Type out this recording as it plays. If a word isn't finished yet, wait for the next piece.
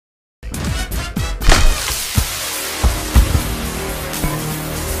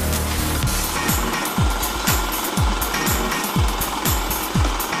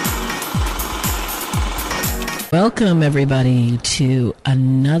Welcome, everybody, to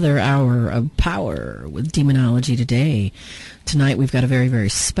another hour of Power with Demonology today. Tonight, we've got a very, very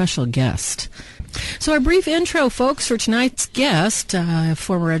special guest. So, a brief intro, folks, for tonight's guest,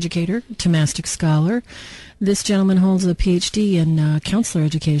 former educator, Thomastic scholar. This gentleman holds a PhD in counselor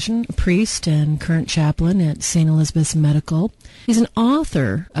education, a priest and current chaplain at St. Elizabeth's Medical. He's an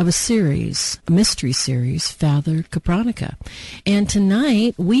author of a mystery series, Father Capranica. And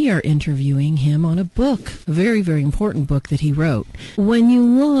tonight, we are interviewing him on a book, a very, very important book that he wrote. When you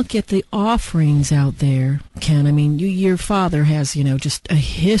look at the offerings out there, Ken, I mean, your father has, just a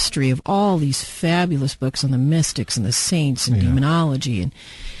history of all these fabulous books on the mystics and the saints and demonology. And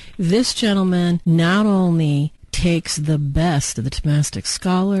this gentleman not only takes the best of the Thomastic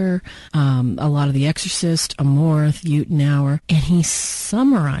scholar, a lot of the Exorcist, Amorth, Utenauer, and he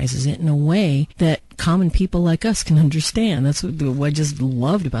summarizes it in a way that common people like us can understand. That's what I just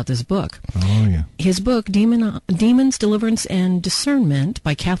loved about this book. Oh, yeah. His book, Demons, Deliverance and Discernment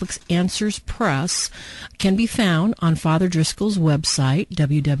by Catholic Answers Press, can be found on Father Driscoll's website,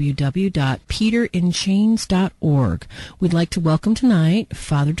 www.peterinchains.org. We'd like to welcome tonight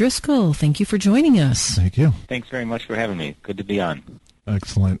Father Driscoll. Thank you for joining us. Thank you. Thanks very much for having me. Good to be on.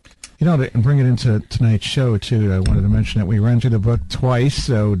 Excellent. To bring it into tonight's show, too, I wanted to mention that we rented the book twice,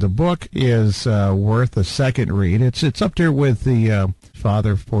 so the book is worth a second read. It's up there with the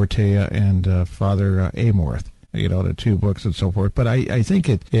Father Portea and Father Amorth, the two books and so forth. But I think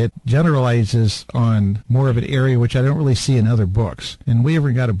it generalizes on more of an area which I don't really see in other books. And we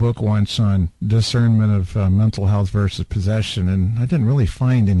ever got a book once on discernment of mental health versus possession, and I didn't really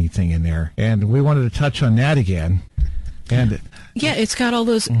find anything in there. And we wanted to touch on that again. And yeah, it's got all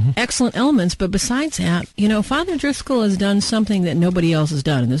those excellent elements, but besides that, Father Driscoll has done something that nobody else has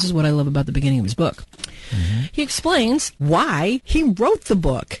done, and this is what I love about the beginning of his book. He explains why he wrote the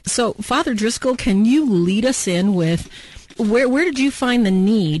book. So, Father Driscoll, can you lead us in with where did you find the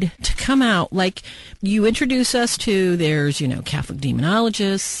need to come out? Like, you introduce us to, there's, Catholic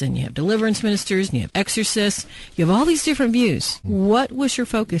demonologists, and you have deliverance ministers, and you have exorcists. You have all these different views. What was your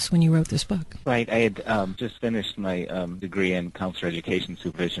focus when you wrote this book? Right. I had just finished my degree in counselor education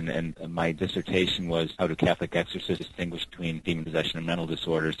supervision, and my dissertation was how do Catholic exorcists distinguish between demon possession and mental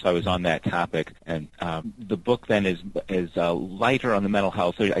disorders. So I was on that topic, and the book then is lighter on the mental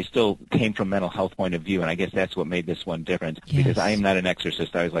health. So I still came from mental health point of view, and I guess that's what made this one different. Because I am not an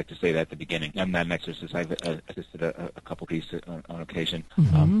exorcist. I always like to say that at the beginning. I'm not an exorcist. I've assisted a couple priests on occasion.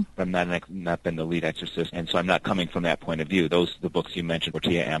 But I'm not been the lead exorcist, and so I'm not coming from that point of view. The books you mentioned,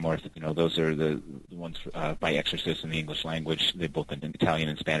 Portea, Amorth, those are the ones by exorcists in the English language. They're both in Italian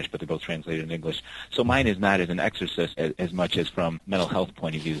and Spanish, but they're both translated in English. So mine is not as an exorcist as much as from mental health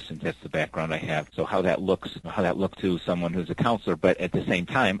point of view, since that's the background I have. So how that looks to someone who's a counselor, but at the same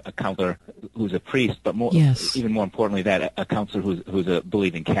time, a counselor who's a priest, but even more importantly, that a counselor who's a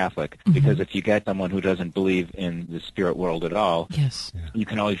believing Catholic. Because if you get someone who doesn't believe in the spirit world at all, you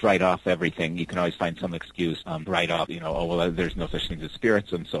can always write off everything. You can always find some excuse, write off, there's no such thing as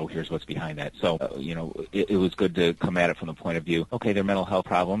spirits, and so here's what's behind that. So, it was good to come at it from the point of view, okay, they're mental health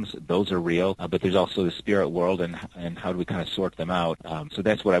problems, those are real, but there's also the spirit world, and how do we kind of sort them out? So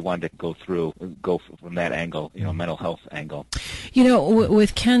that's what I wanted to go from that angle, mental health angle.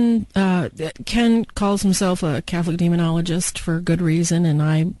 With Ken calls himself a Catholic demonologist for good reason, and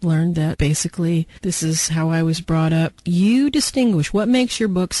I learned that basically this is how I was brought up. You distinguish what makes your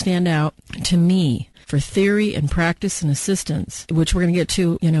book stand out to me for theory and practice and assistance, which we're going to get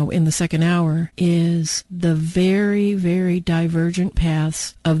to, in the second hour, is the very, very divergent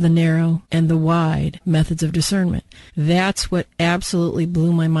paths of the narrow and the wide methods of discernment. That's what absolutely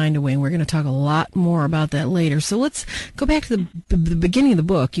blew my mind away, and we're going to talk a lot more about that later. So let's go back to the beginning of the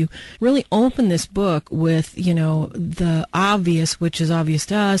book. You really open this book with, the obvious, which is obvious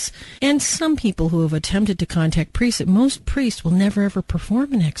to us, and some people who have attempted to contact priests. Most priests will never, ever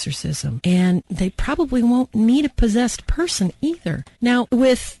perform an exorcism, and they probably won't need a possessed person either. Now,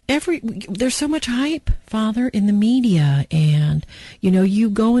 there's so much hype, Father, in the media, and, you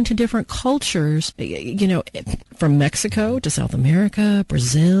go into different cultures, from Mexico to South America,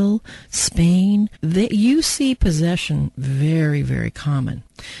 Brazil, Spain, you see possession very, very common.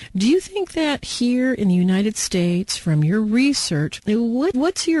 Do you think that here in the United States, from your research,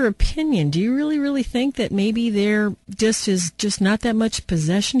 what's your opinion? Do you really think that maybe there is just not that much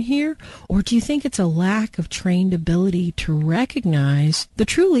possession here? Or do you think it's a lack of trained ability to recognize the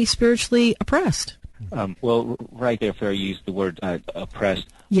truly spiritually oppressed? Well, right there, Farah, you used the word oppressed.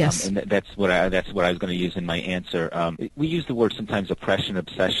 Yes. And that's what I was going to use in my answer. We use the word sometimes oppression,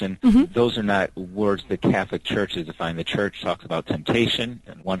 obsession. Mm-hmm. Those are not words the Catholic Church is defined. The Church talks about temptation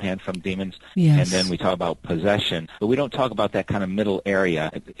on one hand from demons, yes. and then we talk about possession. But we don't talk about that kind of middle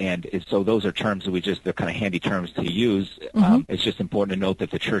area. And so those are terms that they're kind of handy terms to use. Mm-hmm. It's just important to note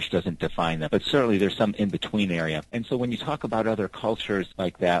that the Church doesn't define them. But certainly there's some in-between area. And so when you talk about other cultures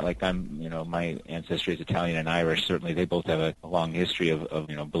like that, like my ancestry is Italian and Irish, certainly they both have a long history of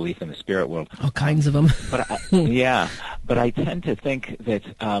belief in the spirit world. All kinds of them. But but I tend to think that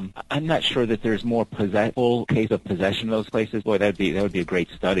I'm not sure that there's more full case of possession in those places. Boy, that would be a great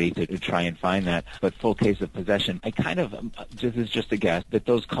study to try and find that. But full case of possession, I kind of this is just a guess that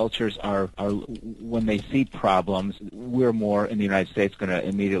those cultures are when they see problems, we're more in the United States going to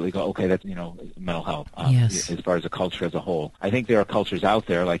immediately go, okay, that's mental health. Yes. As far as the culture as a whole, I think there are cultures out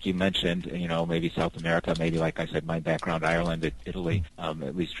there, like you mentioned, maybe South America, maybe like I said, my background, Ireland, Italy,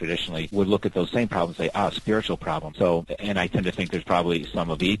 at least traditionally, would look at those same problems and say, spiritual problems. So, and I tend to think there's probably some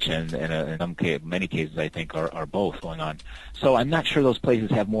of each, and in many cases, I think are both going on. So I'm not sure those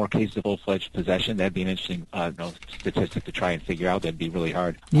places have more cases of full-fledged possession. That'd be an interesting statistic to try and figure out. That'd be really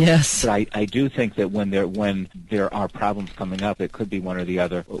hard. Yes. But I do think that when there are problems coming up, it could be one or the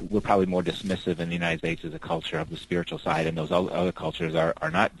other. We're probably more dismissive in the United States as a culture of the spiritual side, and those other cultures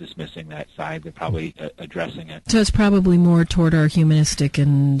are not dismissing that side. They're probably addressing it. So it's probably more toward our humanistic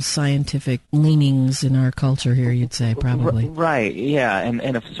and scientific leanings in our culture here, you'd say, probably. Right, yeah, and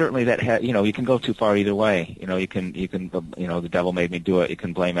if certainly that you can go too far either way. You can the devil made me do it. You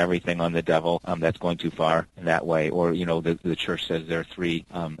can blame everything on the devil. That's going too far in that way. Or the church says there are three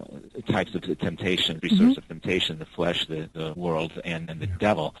types of temptation, three sources of temptation: the flesh, the world, and the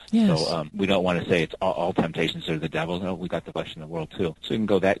devil. Yes. So we don't want to say it's all temptations are the devil. No, we got the flesh and the world too. So we can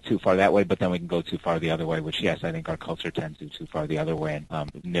go too far that way, but then we can go too far the other way. Which yes, I think our culture tends to too far the other way,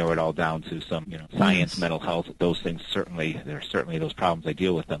 and narrow it all down to some science, mental health. Those things there are certainly those problems. I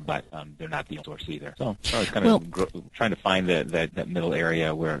deal with them, but they're not the source either. So I was kind of trying to find that middle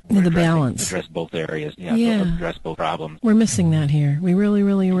area where the balance, address both areas, address both problems. We're missing that here. We really,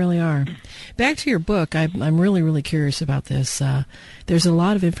 really, really are. Back to your book, I'm really, really curious about this. There's a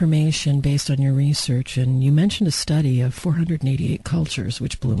lot of information based on your research, and you mentioned a study of 488 cultures,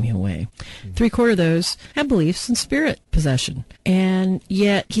 which blew me away. 3/4 of those have beliefs in spirit possession, and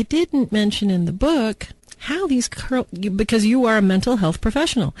yet you didn't mention in the book how these, because you are a mental health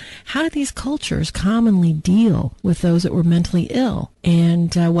professional, how do these cultures commonly deal with those that were mentally ill?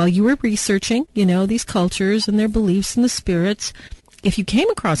 And while you were researching, these cultures and their beliefs in the spirits, if you came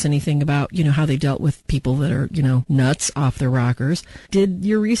across anything about, how they dealt with people that are, nuts off their rockers, did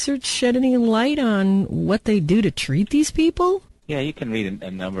your research shed any light on what they do to treat these people? Yeah, you can read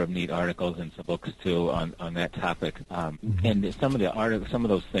a number of neat articles and some books too on that topic. And some of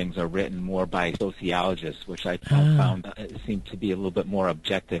those things are written more by sociologists, which I found seem to be a little bit more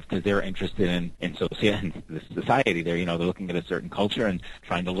objective because they're interested in society. They're looking at a certain culture and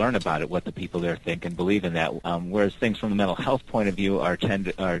trying to learn about it, what the people there think and believe in that. Whereas things from the mental health point of view are trying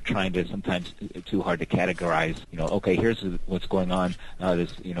to sometimes too hard to categorize. Okay, here's what's going on.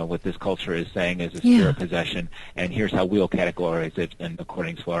 What this culture is saying is a spirit possession, and here's how we'll categorize it, and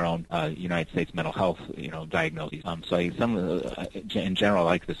according to our own United States mental health, diagnoses. So in general,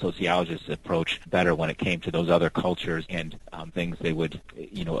 I like the sociologist's approach better when it came to those other cultures and things they would,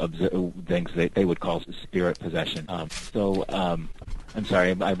 observe, things that they would call spirit possession. I'm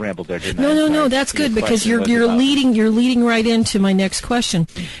sorry, I rambled there, didn't I? No, that's good because you're leading right into my next question,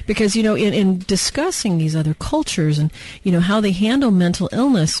 because in discussing these other cultures and how they handle mental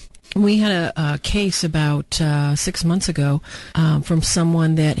illness. We had a case about 6 months ago from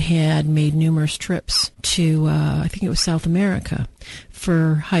someone that had made numerous trips to, I think it was South America,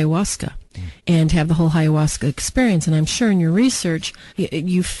 for ayahuasca, and have the whole ayahuasca experience. And I'm sure in your research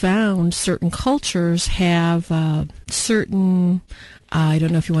you found certain cultures have certain, I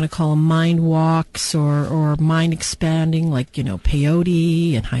don't know if you want to call them mind walks or mind expanding, like,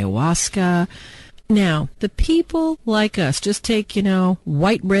 peyote and ayahuasca. Now, the people like us, just take,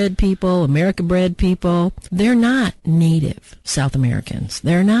 white bread people, American bread people, they're not native South Americans.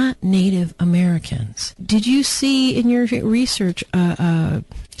 They're not Native Americans. Did you see in your research,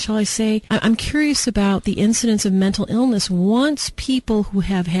 shall I say, I'm curious about the incidence of mental illness once people who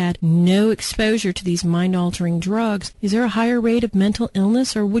have had no exposure to these mind-altering drugs. Is there a higher rate of mental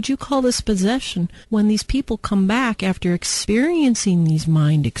illness, or would you call this possession when these people come back after experiencing these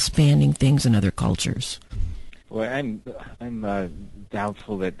mind-expanding things in other cultures? Well, I'm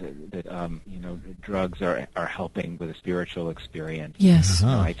doubtful that drugs are helping with a spiritual experience. Yes.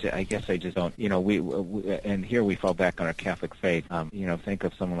 I guess I just don't. We and here we fall back on our Catholic faith. Think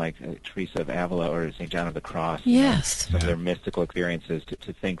of someone like Teresa of Avila or St. John of the Cross. Yes. Some of their mystical experiences.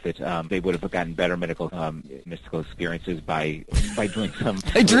 To think that they would have gotten better mystical experiences by doing some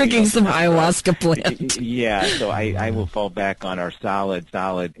by drinking some ayahuasca plant. Yeah. So I will fall back on our solid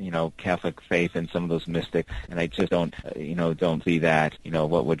Catholic faith and some of those mystics, and I just don't see that.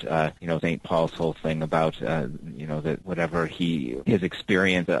 What would St. Paul's whole thing about that whatever his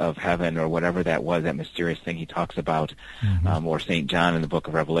experience of heaven or whatever that was, that mysterious thing he talks about, or St. John in the Book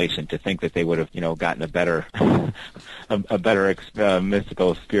of Revelation, to think that they would have gotten a better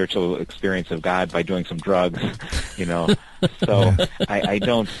mystical spiritual experience of God by doing some drugs, So I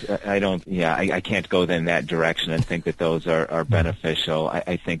can't go in that direction and think that those are beneficial.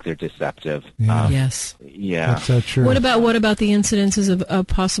 I think they're deceptive. Yes. Yeah. That's so true. What about the incidences of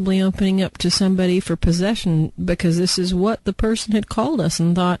possibly opening up to somebody for possession, because this is what the person had called us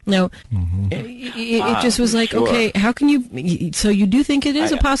and thought, no, it just was like, sure. Okay, how can you, so you do think it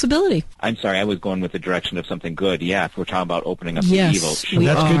is a possibility? I'm sorry, I was going with the direction of something good. Yeah, if we're talking about opening up to Yes, evil. Sure. we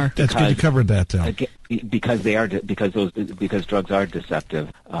That's are. good. That's good you covered that, though. Because drugs are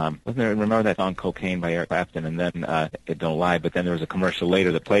deceptive. Remember that song "Cocaine" by Eric Clapton, and then "It Don't Lie." But then there was a commercial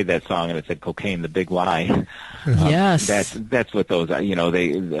later that played that song, and it said "Cocaine, the big lie." Yes, that's what those are.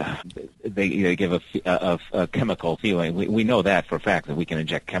 They give a chemical feeling. We know that for a fact, that we can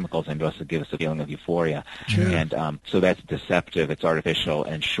inject chemicals into us to give us a feeling of euphoria, and so that's deceptive. It's artificial,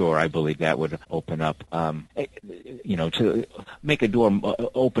 and sure, I believe that would open up, to make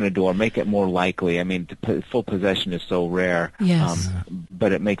open a door, make it more likely. I mean, full possession is so rare. Yes.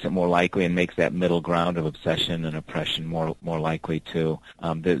 But it makes it more likely and makes that middle ground of obsession and oppression more likely too.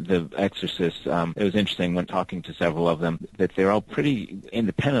 The exorcists, it was interesting when talking to several of them that they're all pretty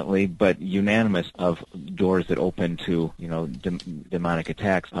independently but unanimous of doors that open to demonic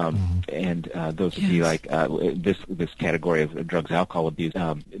attacks, and those would be like this category of drugs, alcohol abuse.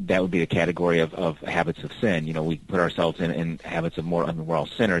 That would be the category of habits of sin. We put ourselves in habits of we're all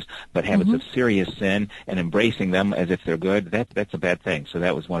sinners, but habits of serious sin and embracing them as if they're good, that's a bad thing. So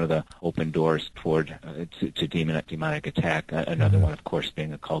that was one of the open doors toward to demonic attack. Another one, of course,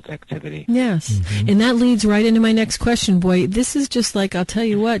 being occult activity. Yes, and that leads right into my next question. Boy, this is just like, I'll tell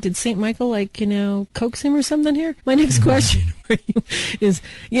you what, did St. Michael coax him or something here? My next question for you is,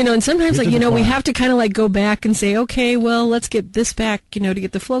 and sometimes we have to kind of go back and say, okay, well, let's get this back, to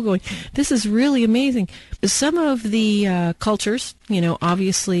get the flow going. This is really amazing. Some of the cultures,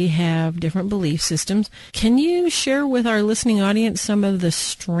 obviously have different belief systems. Can you share with our listening audience some of the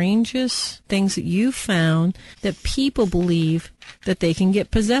strangest things that you found that people believe that they can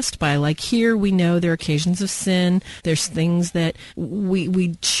get possessed by? Like here, we know there are occasions of sin. There's things that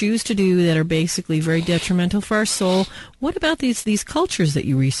we choose to do that are basically very detrimental for our soul. What about these cultures that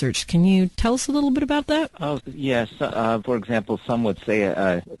you researched? Can you tell us a little bit about that? Oh, yes. For example, some would say,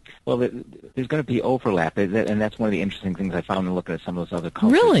 there's going to be overlap, and that's one of the interesting things I found in looking at some of those other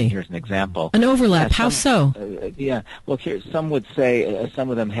cultures. Really? Here's an example. An overlap. How so? Well, here some would say some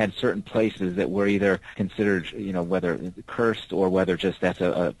of them had certain places that were either considered, whether cursed or whether just that's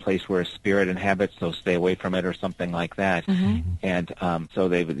a place where a spirit inhabits, so stay away from it or something like that. And so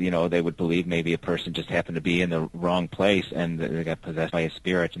they would believe maybe a person just happened to be in the wrong place and they got possessed by a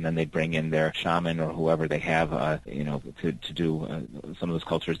spirit, and then they'd bring in their shaman or whoever they have, to do. Some of those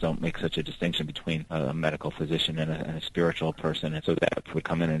cultures don't make such a distinction between a medical physician and a spiritual person, and so that would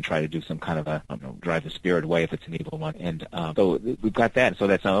come in and try to do some kind of drive the spirit away if it's an evil one. And so we've got that. So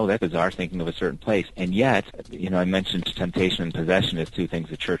that's bizarre, thinking of a certain place. And yet, I mentioned temptation and possession as two things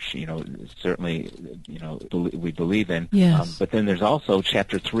the church, certainly, we believe in. Yes. But then there's also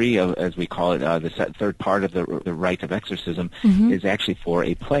chapter 3 of, as we call it, the third part of the rite of exorcism is actually for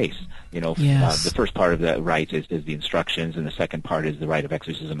a place. The first part of the rite is the instructions, and the second part is the rite of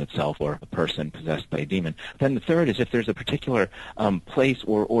exorcism itself, or a person possessed by a demon. Then the third is if there's a particular place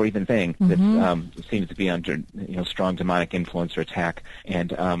or even thing that seems to be under strong demonic influence or attack,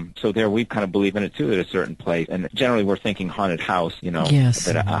 and so there we kind of believe in it too, at a certain place. And generally we're thinking haunted house,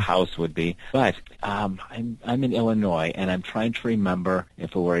 that a house would be. But I'm in Illinois, and I'm trying to remember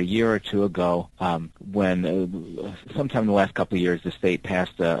if it were a year or two ago when sometime in the last couple of years the state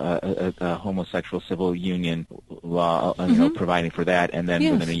passed a homosexual civil union law, providing for that, and then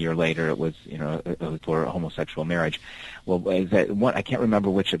within a year later it was for homosexual marriage. Well, is that one? I can't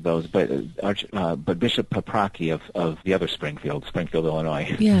remember which of those, but Bishop Paprocki of the other Springfield,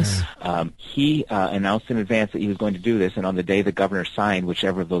 Illinois. Yes. He announced in advance that he was going to do this, and on the day the governor signed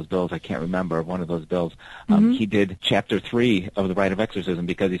whichever of those bills, I can't remember, one of those bills, he did Chapter 3 of the Rite of Exorcism,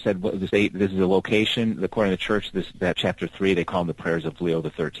 because he said, well, this is a location, according to the church, that Chapter 3, they call them the prayers of Leo the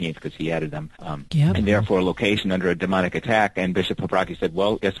 13th, because he added them, and therefore a location under a demonic attack. And Bishop Paprocki said,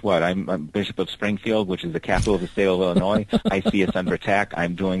 well, guess what? I'm Bishop of Springfield, which is the capital of the state of Illinois. I see us under attack.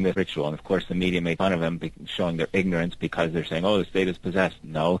 I'm doing this ritual. And, of course, the media made fun of him, showing their ignorance, because they're saying, oh, the state is possessed.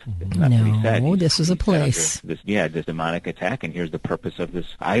 No, that's not what he said. No, this is a place. This demonic attack, and here's the purpose of this.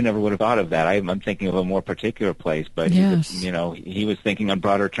 I never would have thought of that. I'm thinking of a more particular place, but he was thinking on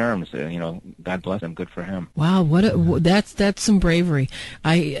broader terms. God bless him. Good for him. Wow, that's some bravery.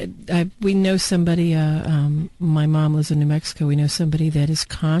 We know somebody. My mom lives in New Mexico. We know somebody that is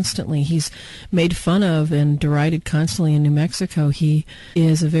constantly, he's made fun of and derided constantly in New Mexico. He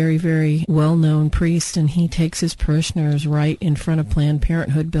is a very, very well-known priest, and he takes his parishioners right in front of Planned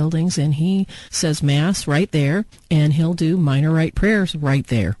Parenthood buildings, and he says Mass right there, and he'll do minor rite prayers right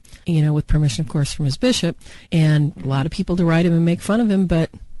there, with permission, of course, from his bishop. And a lot of people deride him and make fun of him, but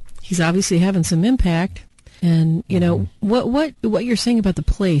he's obviously having some impact. And, what you're saying about the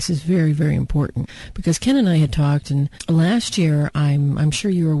place is very, very important, because Ken and I had talked, and last year, I'm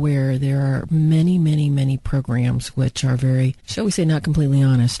sure you're aware, there are many, many, many programs which are very, shall we say, not completely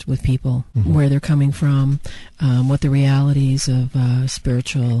honest with people, where they're coming from, what the realities of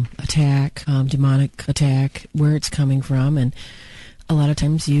spiritual attack, demonic attack, where it's coming from. And a lot of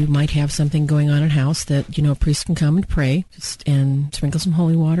times you might have something going on in house that, a priest can come and pray and sprinkle some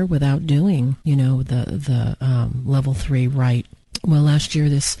holy water without doing, the level 3 rite. Well, last year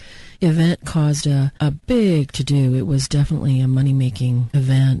this event caused a big to-do. It was definitely a money-making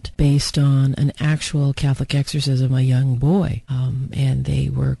event based on an actual Catholic exorcism of a young boy. And they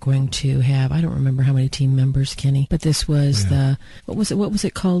were going to have, I don't remember how many team members, Kenny, but this was what was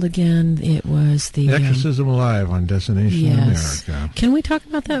it called again? It was the Exorcism Alive on Destination America. Can we talk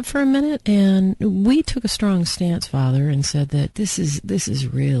about that for a minute? And we took a strong stance, Father, and said that this is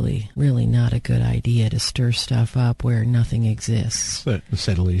really, really not a good idea to stir stuff up where nothing exists. To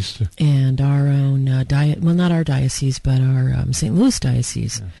say the least. And our own not our diocese, but our St. Louis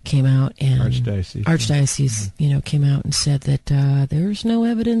diocese came out, and Archdiocese, came out and said that there's no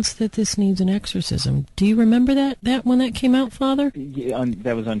evidence that this needs an exorcism. Do you remember that when that came out, Father? Yeah,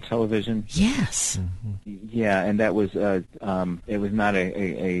 that was on television. Yes. Yeah, and that was it was not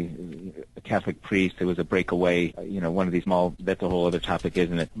a Catholic priest. It was a breakaway. One of these small. That's a whole other topic,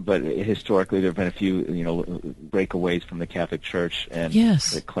 isn't it? But historically, there have been a few breakaways from the Catholic Church, and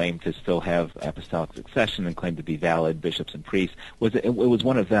that claim to still have apostolic succession and claim to be valid bishops and priests. It was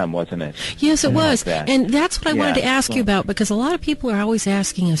one of them, wasn't it? Yes, it was. And that's what I wanted to ask you about, because a lot of people are always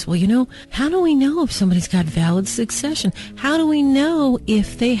asking us, well, how do we know if somebody's got valid succession? How do we know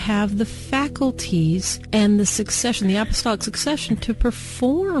if they have the faculties and the succession, the apostolic succession, to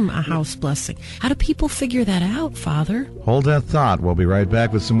perform a house blessing? How do people figure that out, Father? Hold that thought. We'll be right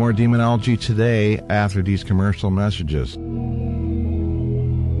back with some more demonology today after these commercial messages.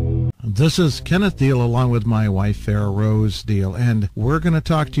 This is Kenneth Deel along with my wife, Farah Rose Deel, and we're going to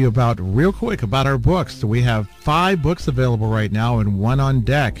talk to you real quick about our books. So we have 5 books available right now and 1 on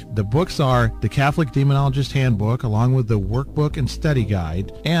deck. The books are the Catholic Demonologist Handbook along with the Workbook and Study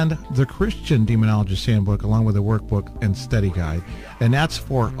Guide, and the Christian Demonologist Handbook along with the Workbook and Study Guide. And that's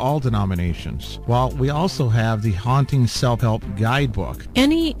for all denominations. Well, we also have the Haunting Self-Help Guidebook.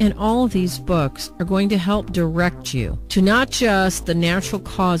 Any and all of these books are going to help direct you to not just the natural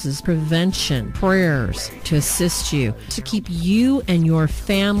causes, prevention, prayers to assist you, to keep you and your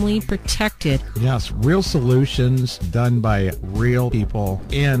family protected. Yes, real solutions done by real people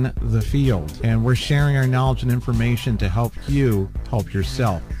in the field. And we're sharing our knowledge and information to help you help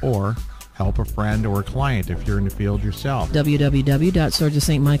yourself, or help a friend or a client if you're in the field yourself.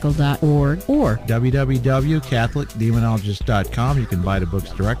 www.swordsofstmichael.org or www.catholicdemonologist.com. You can buy the books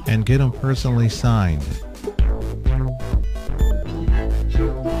direct and get them personally signed.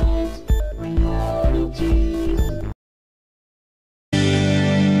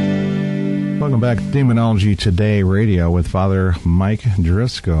 Welcome back to Demonology Today Radio with Father Mike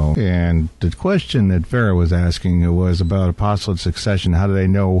Driscoll. And the question that Farah was asking was about apostolate succession. How do they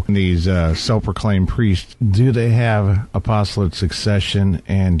know these self-proclaimed priests? Do they have apostolate succession,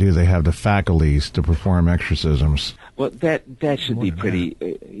 and do they have the faculties to perform exorcisms? Well, that should be pretty.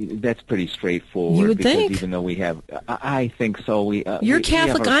 That's pretty straightforward. You would because think. Even though we have, I think so. You're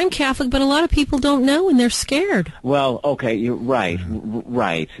Catholic. I'm Catholic, but a lot of people don't know, and they're scared. Well, okay, you're right.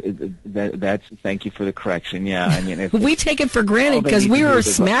 Right. That's. Thank you for the correction. Yeah, I mean, we take it for granted because we were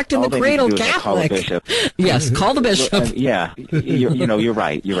smacked in the cradle Catholic. Call the bishop. Yes, call the bishop. Yeah, you're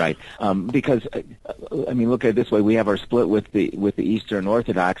right. You're right. Because I mean, look at it this way: we have our split with the Eastern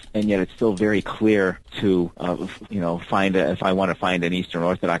Orthodox, and yet it's still very clear to find if I want to find an Eastern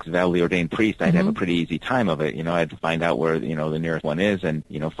Orthodox validly ordained priest, I'd have a pretty easy time of it. I had to find out where the nearest one is, and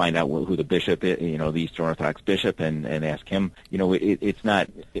find out who the bishop is, the Eastern Orthodox bishop, and ask him. It's not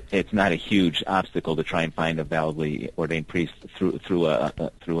a huge obstacle to try and find a validly ordained priest through a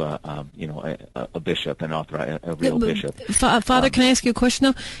bishop, an authorized a real bishop. Father, can I ask you a question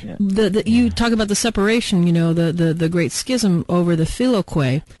though? Yeah. You talk about the separation, the great schism over the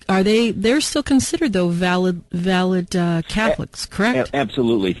Philoque. They're still considered though valid Catholics, correct?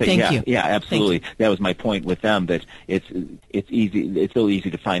 Absolutely. Thank you. Yeah, absolutely. That was my point with them, that it's still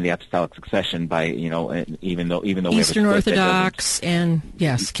easy to find the apostolic succession by even though we have Eastern a split Orthodox and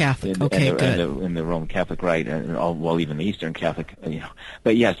yes, Catholic. Okay, good. And the Roman Catholic rite, even the Eastern Catholic.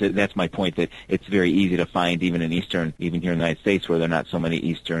 But yes, that's my point, that it's very easy to find even in Eastern, even here in the United States, where there are not so many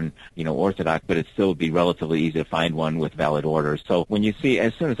Eastern, Orthodox, but it still would be relatively easy to find one with valid orders. So when you see,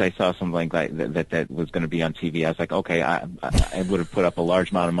 as soon as I saw something like that was going to be on TV, I was like, okay, I would have put up a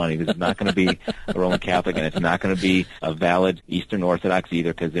large amount of money. This is not going to be a Roman Catholic, and it's not going to be a valid Eastern Orthodox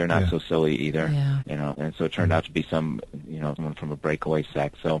either, because they're not so silly either. Yeah. And so it turned out to be someone from a breakaway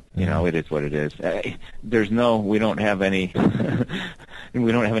sect. So it is what it is. We don't have any.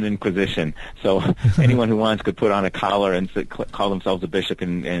 We don't have an inquisition, so anyone who wants could put on a collar and call themselves a bishop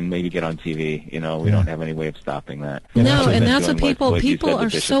and maybe get on TV. We don't have any way of stopping that. No, and that's what people are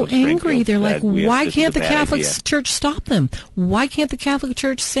so angry. They're like, why can't the Catholic Church stop them? Why can't the Catholic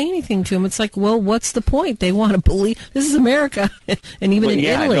Church say anything to them? It's like, well, what's the point? They want to believe. This is America, and even in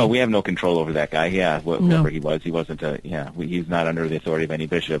Italy. No, we have no control over that guy. Whoever he was, he wasn't he's not under the authority of any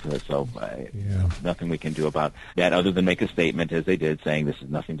bishop, so nothing we can do about that other than make a statement, as they did, saying this has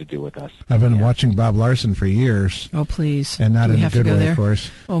nothing to do with us. I've been watching Bob Larson for years. Oh, please. And not in a good way, of course.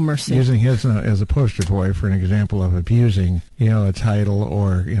 Oh, mercy. Using his as a poster boy for an example of abusing, a title,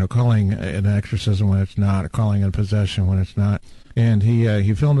 or, calling an exorcism when it's not, or calling a possession when it's not. And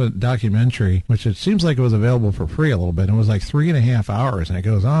he filmed a documentary, which it seems like it was available for free a little bit. It was like 3.5 hours, and it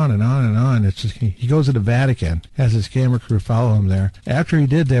goes on and on and on. It's just, he goes to the Vatican, has his camera crew follow him there. After he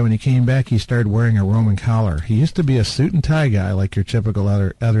did that, when he came back, he started wearing a Roman collar. He used to be a suit and tie guy, like your typical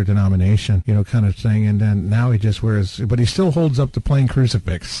other denomination, kind of thing. And then now he just wears, but he still holds up the plain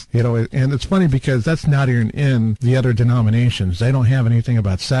crucifix, And it's funny because that's not even in the other denominations. They don't have anything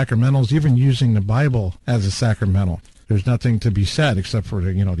about sacramentals, even using the Bible as a sacramental. There's nothing to be said except for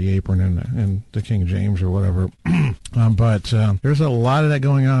the apron and the King James or whatever. But there's a lot of that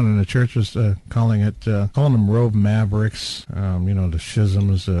going on, and the church was calling them rogue mavericks. The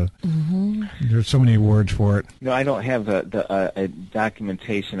schisms. There's so many words for it. No, I don't have a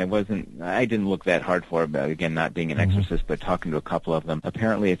documentation. I didn't look that hard for it. But again, not being an exorcist, but talking to a couple of them.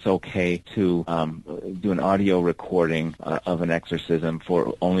 Apparently, it's okay to do an audio recording of an exorcism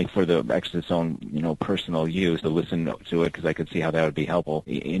only for the exorcist's own personal use, to listen to it, because I could see how that would be helpful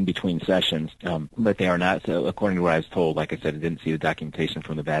in between sessions. But they are not, so according to what I was told. Like I said, I didn't see the documentation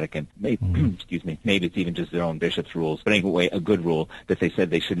from the Vatican. Maybe, excuse me, maybe it's even just their own bishop's rules. But anyway, a good rule that they said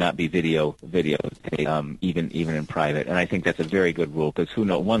they should not be video even in private. And I think that's a very good rule, because who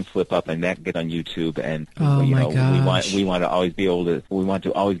knows, one slip up and that get on YouTube, and we want to always be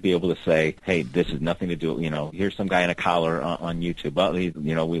able to say, hey, this has nothing to do. Here's some guy in a collar on YouTube. But we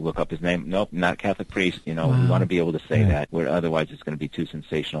look up his name. Nope, not Catholic priest. We want to be able to say that, where otherwise it's going to be too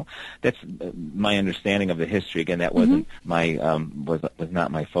sensational. That's my understanding of the history. Again, that wasn't my was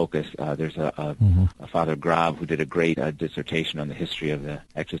not my focus. There's a Father Grav who did a great dissertation on the history of the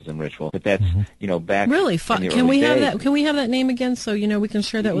exorcism ritual. But that's back. Really, can we have that? Can we have that name again, so we can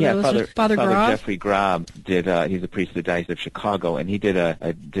share that with our listeners? Father Grav. Jeffrey Grav did. He's a priest of the Diocese of Chicago, and he did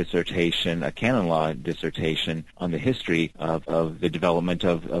a dissertation, a canon law dissertation on the history of the development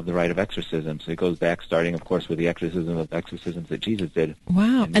of the rite of exorcism. So it goes back, starting, of course, with the exorcisms that Jesus did.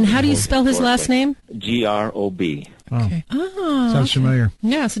 Wow! And how do you spell his last name? G-R-O-B. Okay. Oh, sounds familiar.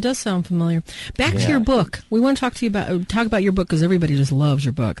 Yes, it does sound familiar. Back to your book. We want to talk about your book, because everybody just loves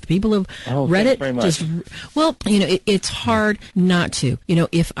your book. The people who've read it very much. It's hard not to.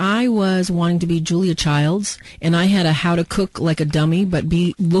 If I was wanting to be Julia Childs and I had a how to cook like a dummy but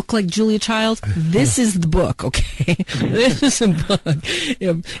look like Julia Childs, this is the book. Okay, this is the book.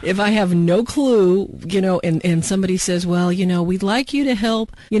 If I have no clue, and somebody says, well, we'd like you to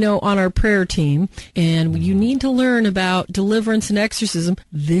help, on our prayer team, and you need to learn learn about deliverance and exorcism,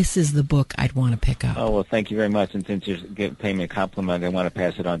 this is the book I'd want to pick up. Oh, well, thank you very much. And since you're paying me a compliment, I want to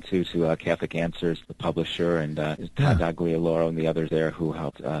pass it on, too, to Catholic Answers, the publisher, and Todd Aguilera and the others there who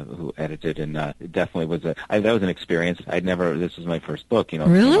helped, who edited. And it definitely was that was an experience. This was my first book,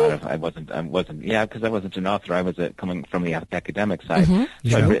 Really? I wasn't, because I wasn't an author. I was coming from the academic side. Mm-hmm.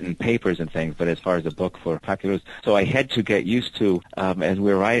 So I'd written papers and things, but as far as a book for popular, so I had to get used to, as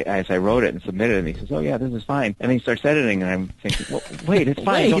I wrote it and submitted it, and he says, oh, yeah, this is fine. And he starts editing, and I'm thinking, well, wait, it's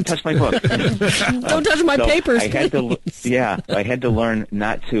fine. Don't touch my book. Don't touch my papers, I had I had to learn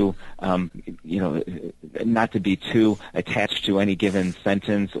not to, not to be too attached to any given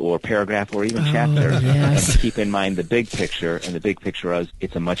sentence or paragraph or even chapter, and to keep in mind the big picture. And the big picture is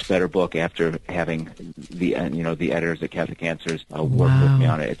it's a much better book after having the editors at Catholic Answers work with me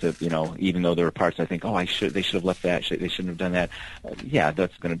on it. It's even though there were parts I think, they should have left that, they shouldn't have done that.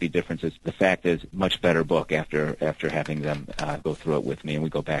 That's going to be differences. The fact is, much better book after having them go through it with me, and we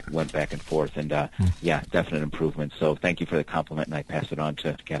went back and forth, and definite improvement. So thank you for the compliment, and I pass it on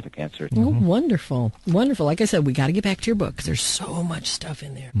to Catholic Answers. Oh, wonderful. Like I said, we got to get back to your book because there's so much stuff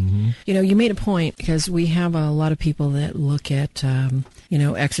in there. Mm-hmm. You made a point because we have a lot of people that look at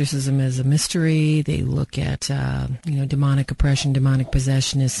exorcism as a mystery. They look at demonic oppression, demonic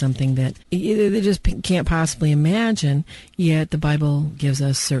possession as something that they just can't possibly imagine. Yet the Bible gives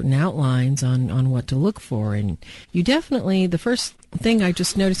us certain outlines on what to look for, and you definitely, the first thing I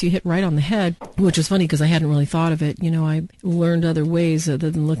just noticed you hit right on the head, which is funny because I hadn't really thought of it. I learned other ways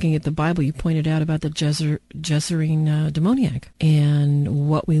other than looking at the Bible. You pointed out about the Jezerene demoniac and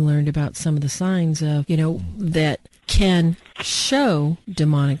what we learned about some of the signs of, that can show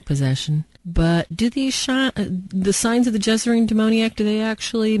demonic possession. But do these the signs of the Jezerene demoniac, do they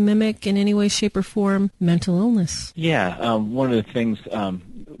actually mimic in any way, shape, or form mental illness? Yeah, one of the things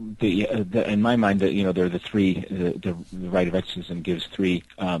in my mind, there are the three. The rite of exorcism gives three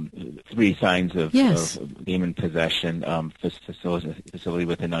signs of demon possession. Facility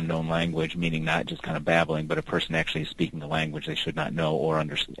with an unknown language, meaning not just kind of babbling, but a person actually speaking a language they should not know or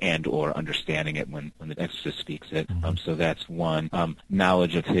understanding it when the exorcist speaks it. Mm-hmm. So that's one.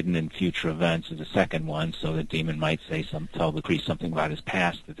 Knowledge of hidden and future events is the second one. So the demon might tell the priest something about his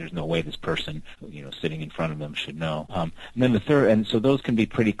past that there's no way this person, sitting in front of them should know. And then the third, and so those can be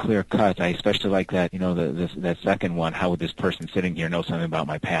pretty clear cut. I especially like that, that second one. How would this person sitting here know something about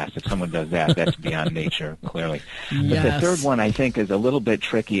my past? If someone does that, that's beyond nature, clearly. Yes. But the third one, I think, is a little bit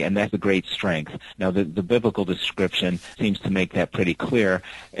tricky, and that's the great strength. Now, the biblical description seems to make that pretty clear.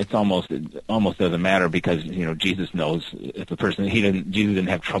 It almost doesn't matter because Jesus knows if the person Jesus didn't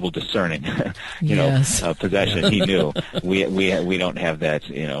have trouble discerning, possession. He knew. We don't have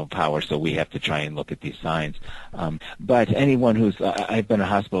that power, so we have to try and look at these signs. But anyone who's I've been a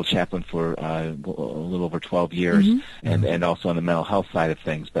hospital chaplain for a little over 12 years, mm-hmm. and also on the mental health side of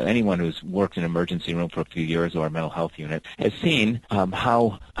things. But anyone who's worked in an emergency room for a few years or a mental health unit has seen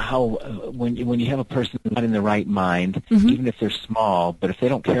how when you have a person not in the right mind, mm-hmm. even if they're small, but if they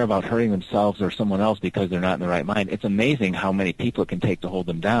don't care about hurting themselves or someone else because they're not in the right mind, it's amazing how many people it can take to hold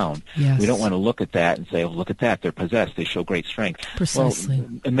them down. Yes. We don't want to look at that and say, oh, look at that, they're possessed, they show great strength. Precisely.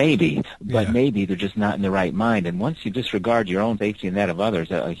 Well, maybe, but maybe they're just not in the right mind. And once you disregard your own safety and that of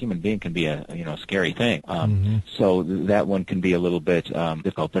others, a human being can be a scary thing. Mm-hmm. So that one can be a little bit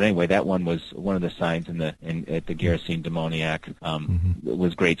difficult. But anyway, that one was one of the signs at the Jezerene demoniac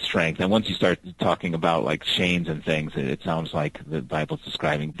was great strength. And once you start talking about like chains and things, it sounds like the Bible's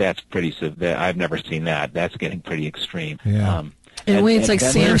describing. That's pretty severe. I've never seen that. That's getting pretty extreme. Yeah. In a way, it's like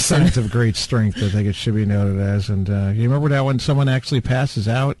There are Samson. signs of great strength, I think it should be noted as. And you remember that when someone actually passes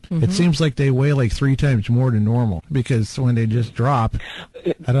out? Mm-hmm. It seems like they weigh like 3 times more than normal because when they just drop,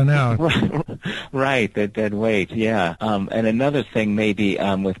 I don't know. Right, that dead weight, yeah. And another thing maybe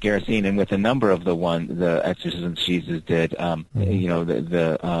with Jezerene and with a number of the exorcisms Jesus did,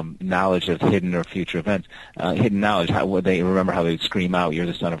 the knowledge of hidden or future events, hidden knowledge. How would they remember how they would scream out, "You're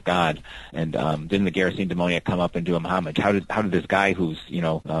the Son of God"? And didn't the Jezerene demoniac come up and do him homage? How did this guy who's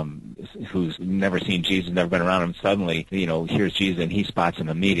never seen Jesus, never been around him, suddenly hears Jesus and he spots him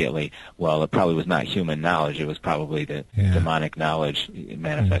immediately? Well, it probably was not human knowledge; it was probably the demonic knowledge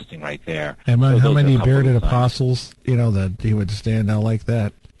manifesting right there. And how many bearded apostles, that he would stand out like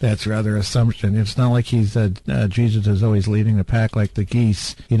that? That's rather assumption. It's not like Jesus is always leading the pack like the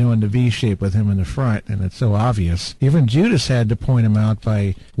geese, in the V shape with him in the front, and it's so obvious. Even Judas had to point him out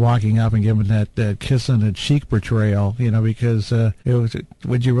by walking up and giving that kiss on the cheek portrayal, because it was,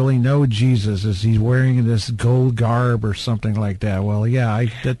 would you really know Jesus? Is he wearing this gold garb or something like that? Well, yeah,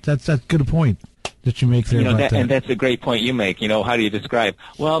 that's a good point. that you make there about that. And that's a great point you make. How do you describe?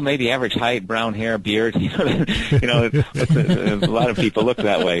 Well, maybe average height, brown hair, beard. A lot of people look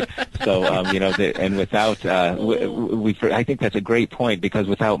that way. So, and without, I think that's a great point, because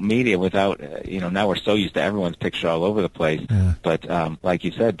without media, now we're so used to everyone's picture all over the place. Yeah. But like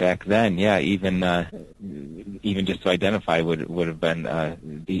you said, back then, even just to identify would have been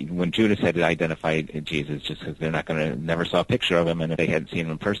when Judas had to identify Jesus, just because they're never saw a picture of him, and if they hadn't seen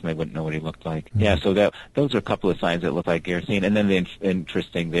him in person, they wouldn't know what he looked like. Mm-hmm. Yeah, so those are a couple of signs that look like Gerasene. And then the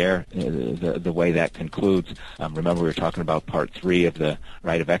interesting there, the way that concludes. Remember, we were talking about part 3 of the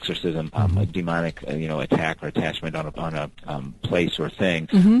rite of exorcism, a demonic, attack or attachment on a place or thing.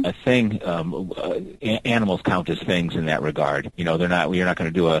 Mm-hmm. A thing, animals count as things in that regard. You're not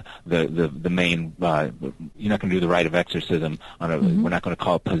going to do the main. You're not going to do the rite of exorcism on a. Mm-hmm. We're not going to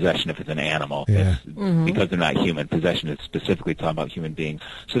call it possession if it's an animal. Yeah. Because they're not human. Possession is specifically talking about human beings.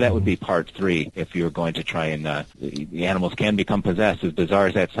 So that would be part 3 if you're going to try and the animals can become possessed. As bizarre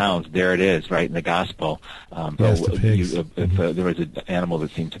as that sounds, there it is, right in the gospel. Yes, the pigs. If there was an animal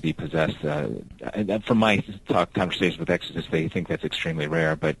that seemed to be possessed, from my conversations with exorcists, they think that's extremely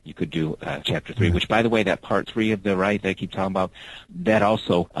rare. But you could do chapter 3, which, by the way, that part 3 of the rite that I keep talking about, that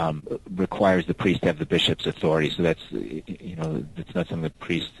also requires the priest to have the bishop's authority. So that's that's not something the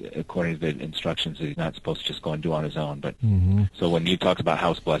priest, according to the instructions, he's not supposed to just go and do on his own. But so when you talk about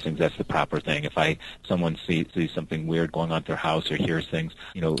house blessings, that's the proper thing. If someone sees something weird going on at their house or hears things,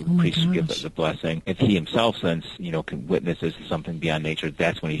 the priest should give the blessing. If he himself can witnesses something beyond nature,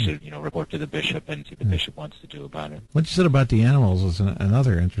 that's when he should report to the bishop and see what the bishop wants to do about it. What you said about the animals is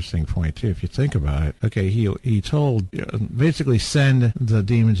another interesting point too, if you think about it. Okay, he told basically send the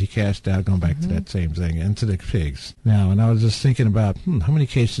demons he cast out, going back to that same thing, into the pigs. Now, and I was just thinking about how many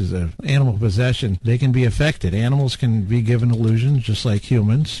cases of animal possession, they can be affected. Animals can be given illusions just like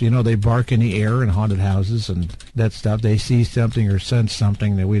humans. They bark in the air in haunted houses and that stuff. They see something or sense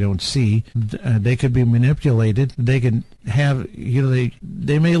something that we don't see. They could be manipulated. They can have,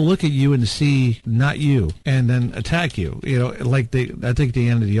 they may look at you and see not you and then attack you. I think the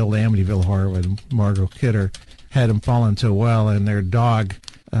end of the old Amityville Horror when Margot Kidder had him fall into a well and their dog,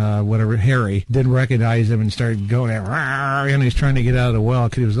 Harry, didn't recognize him and started going and he's trying to get out of the well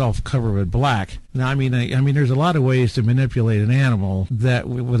because he was all covered with black. Now, I mean, there's a lot of ways to manipulate an animal that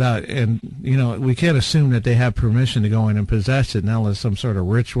we can't assume that they have permission to go in and possess it unless some sort of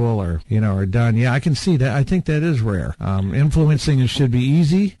ritual or done. Yeah, I can see that. I think that is rare. Influencing it should be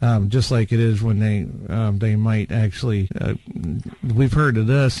easy, just like it is when they might actually. We've heard of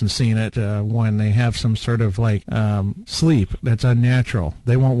this and seen it when they have some sort of sleep that's unnatural.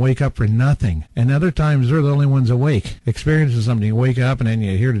 They won't wake up for nothing, and other times they're the only ones awake, experiencing something. You wake up and then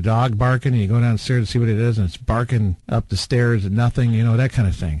you hear the dog barking, and you go downstairs to see what it is, and it's barking up the stairs and nothing, that kind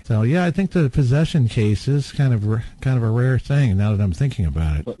of thing. So yeah, I think the possession case is kind of a rare thing now that I'm thinking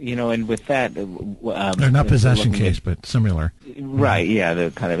about it. And with that, they're not possession case, but similar. Right, yeah,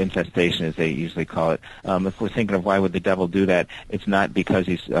 the kind of infestation, as they usually call it. If we're thinking of why would the devil do that, it's not because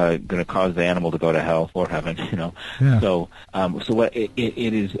he's going to cause the animal to go to hell or heaven, Yeah. So what it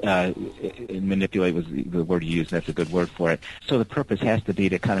is, manipulate was the word you used. That's a good word for it. So the purpose has to be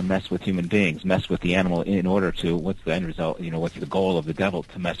to kind of mess with human beings, mess with the animal in order to. What's the end result? What's the goal of the devil?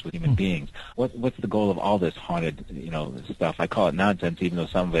 To mess with human beings. What's the goal of all this haunted, stuff? I call it nonsense, even though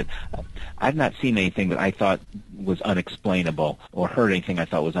some of it, I've not seen anything that I thought was unexplainable or heard anything I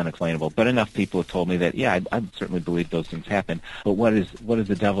thought was unexplainable. But enough people have told me that, yeah, I certainly believe those things happen. But what is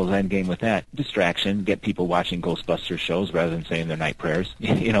the devil's end game with that? Distraction, get people watching Ghostbusters shows rather than saying their night prayers.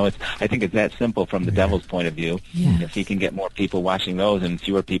 I think it's that simple from the devil's point of view. Yeah. If he can get more people watching those and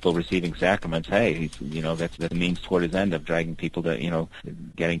fewer people receiving sacraments, hey, that's the means toward his end of dragging people to,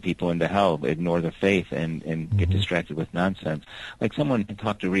 getting people into hell, ignore their faith and get distracted with nonsense. Like someone I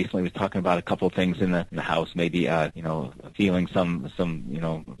talked to recently was talking about a couple of things in the house, maybe feeling some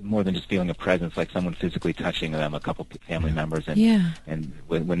more than just feeling a presence, like someone physically touching them, a couple family members, and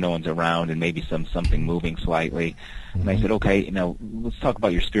when no one's around, and maybe something moving slightly. And I said, okay, let's talk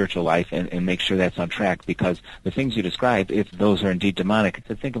about your spiritual life and make sure that's on track, because the things you describe, if those are indeed demonic, I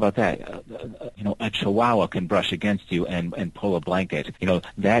said, think about that. A chihuahua can brush against you and pull a blanket.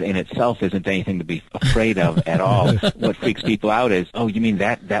 That in itself isn't anything to be afraid of at all. What freaks people out is, oh, you mean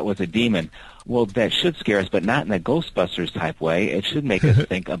that was a demon? Well, that should scare us, but not in a Ghostbusters type way. It should make us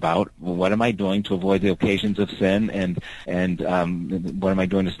think about, well, what am I doing to avoid the occasions of sin, and what am I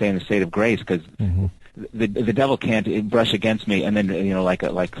doing to stay in the state of grace? Because the devil can't brush against me and then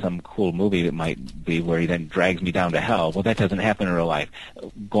like some cool movie that might be where he then drags me down to hell. Well, that doesn't happen in real life.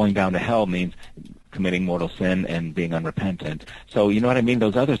 Going down to hell means committing mortal sin and being unrepentant. So you know what I mean?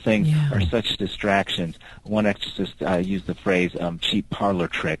 Those other things are such distractions. One exorcist used the phrase cheap parlor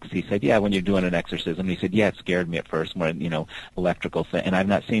tricks. He said, yeah, when you're doing an exorcism, he said, yeah, it scared me at first when, electrical thing, and I've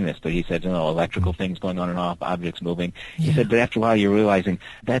not seen this, but he said, electrical things going on and off, objects moving. He said, but after a while you're realizing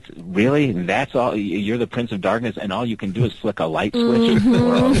that's all, you're the Prince of Darkness, and all you can do is flick a light switch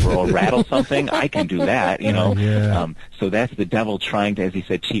or rattle something. I can do that, so that's the devil trying to, as he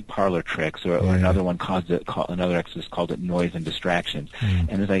said, cheap parlor tricks, or another one another exorcist called it noise and distractions.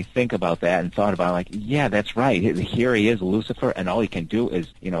 And as I think about that and thought about that's right. Here he is, Lucifer, and all he can do is,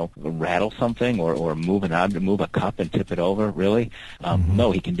 rattle something or move an object, move a cup and tip it over. Really?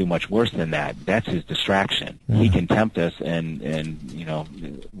 No, he can do much worse than that. That's his distraction. He can tempt us, and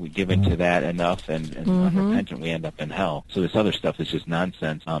we give into that enough, and unrepentant, we end up in hell. So this other stuff is just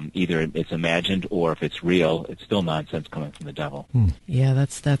nonsense. Either it's imagined, or if it's real, it's still nonsense coming from the devil. Yeah,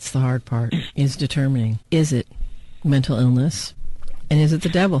 that's the hard part, is determining, is it mental illness? And is it the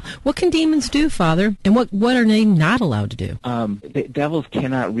devil? What can demons do, Father? And what are they not allowed to do? The devils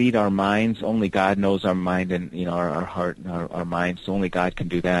cannot read our minds. Only God knows our mind and our heart and our minds. So only God can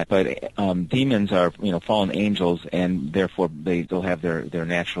do that. But demons are fallen angels, and therefore they'll have their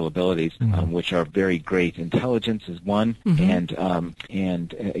natural abilities, which are very great. Intelligence is one, and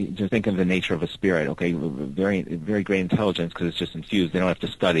just think of the nature of a spirit. Okay, very very great intelligence because it's just infused. They don't have to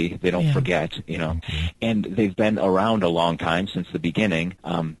study. They don't forget. And they've been around a long time, since the beginning.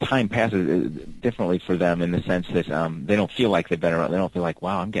 Time passes differently for them in the sense that they don't feel like they've been around. They don't feel like,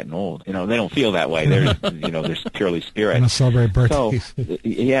 wow, I'm getting old. They don't feel that way. They're they're purely spirit. And celebrate birthdays.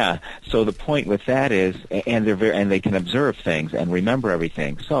 So So the point with that is, and they can observe things and remember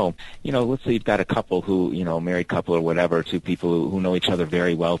everything. So let's say you've got a couple who married couple or whatever, two people who know each other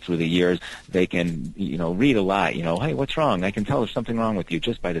very well through the years. They can read a lot. Hey, what's wrong? I can tell there's something wrong with you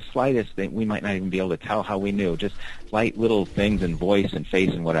just by the slightest thing. We might not even be able to tell how we knew. Just slight little things in voice and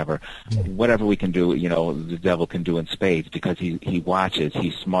face and whatever we can do, the devil can do in spades, because he watches,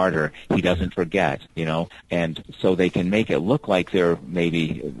 he's smarter, he doesn't forget, and so they can make it look like they're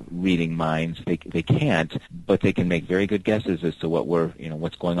maybe reading minds. They can't, but they can make very good guesses as to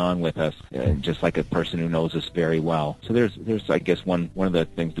what's going on with us, just like a person who knows us very well. So there's I guess one of the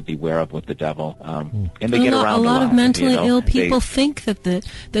things to beware of with the devil, and they get around a lot of mentally ill people think that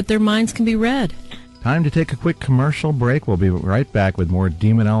their minds can be read. Time to take a quick commercial break. We'll be right back with more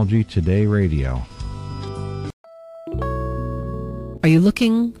Demonology Today Radio. Are you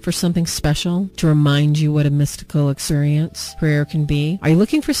looking for something special to remind you what a mystical experience prayer can be? Are you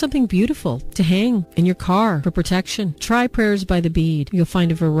looking for something beautiful to hang in your car for protection? Try Prayers by the Bead. You'll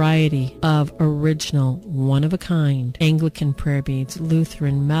find a variety of original, one-of-a-kind Anglican prayer beads,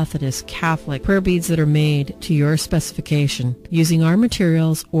 Lutheran, Methodist, Catholic prayer beads that are made to your specification, using our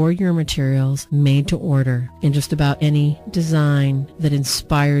materials or your materials, made to order in just about any design that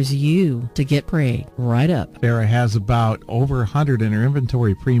inspires you to get prayed right up. Farah has about over 100 in her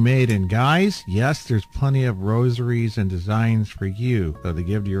inventory pre-made, and guys, yes, there's plenty of rosaries and designs for you, so to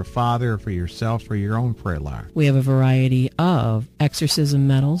give to your father, for yourself, for your own prayer life. We have a variety of exorcism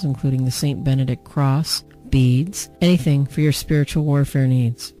medals, including the St. Benedict cross, beads, anything for your spiritual warfare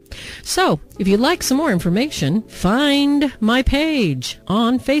needs. So, if you'd like some more information, find my page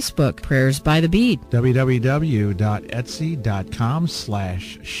on Facebook, Prayers by the Bead.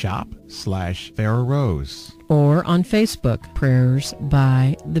 www.etsy.com/shop/Farah Rose. Or on Facebook, Prayers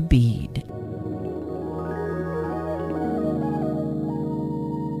by the Bead.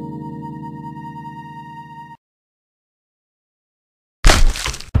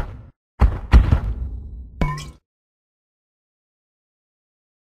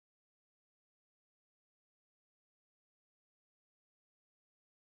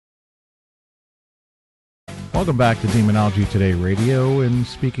 Welcome back to Demonology Today Radio. And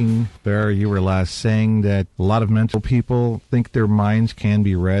speaking, Farah, you were last saying that a lot of mental people think their minds can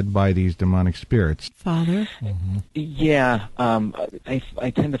be read by these demonic spirits. Father? Yeah,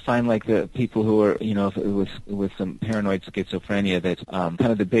 I tend to find like the people who are, with some paranoid schizophrenia, that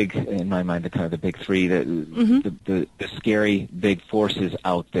kind of the big, in my mind, the big three, the scary big forces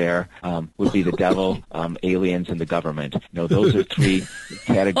out there would be the devil, aliens, and the government. Those are three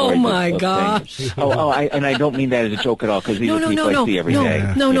categories. Oh my of gosh! Things. And I don't mean that as a joke at all, because these are people I see every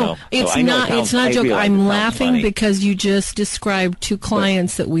day. No. It's not a joke. I'm laughing because you just described two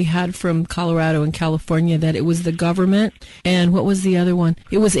clients that we had from Colorado and California that it was the government, and what was the other one?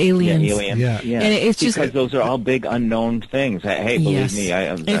 It was aliens. Yeah, aliens. Yeah. And it's just because those are all big unknown things. Hey, believe me,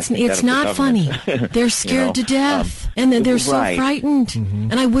 it's not funny. They're scared to death. And they're so Right. frightened.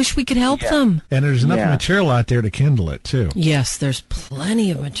 And I wish we could help them. And there's enough material out there to kindle it, too. Yes, there's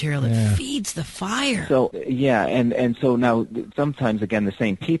plenty of material that feeds the fire. So and so now sometimes again the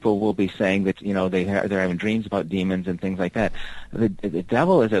same people will be saying that they're having dreams about demons and things like that. The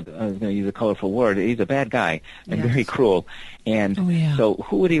devil is I'm going to use a colorful word. He's a bad guy and very cruel. And so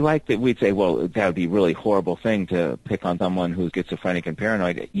who would he like that we'd say, well, that would be a really horrible thing to pick on someone who's schizophrenic and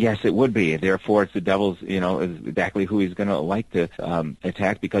paranoid? Yes, it would be. Therefore, it's the devil's, is exactly who he's going to like to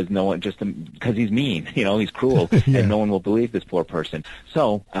attack because because he's mean, he's cruel, and no one will believe this poor person.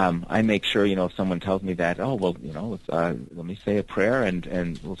 So I make sure, if someone tells me that, let me say a prayer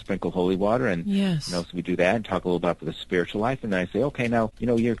and we'll sprinkle holy water and, so we do that and talk a little about the spiritual life. And then I say, okay, now,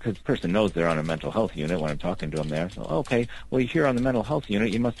 because the person knows they're on a mental health unit when I'm talking to them there. So, okay, well, you're here on the mental health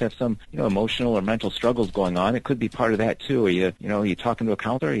unit. You must have some, emotional or mental struggles going on. It could be part of that too. Are you talking to a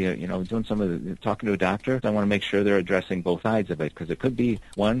counselor? Are you doing talking to a doctor? I want to make sure they're addressing both sides of it because it could be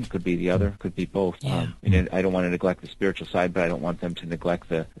one, could be the other, could be both. And I don't want to neglect the spiritual side, but I don't want them to neglect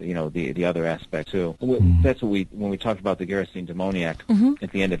the other aspect too. That's what when we talked about the Gerasene demoniac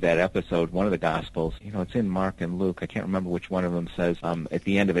at the end of that episode, one of the Gospels, it's in Mark and Luke. I can't remember which one of them says. At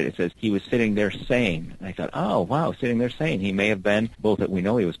the end of it says he was sitting there sane. And I thought, oh wow, sitting there sane. He may have been both that we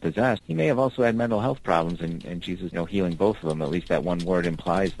know he was possessed. He may have also had mental health problems, and Jesus, healing both of them. At least that one word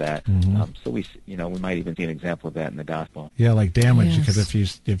implies that. So we might even see an example of that in the Gospel. Yeah, like damage, because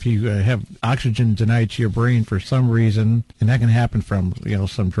if you have oxygen denied to your brain for some reason, and that can happen from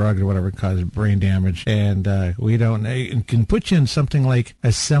some drug or whatever causes brain damage, and it can put you in something like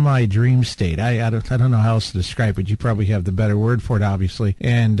a semi-dream state. I don't know how else to describe it. You probably have the better word for it, obviously.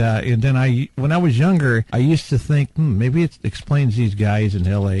 And then when I was younger, I used to think maybe it explains these guys in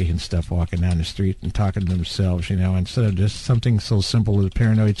L.A. and stuff walking down the street and talking to themselves, instead of just something so simple as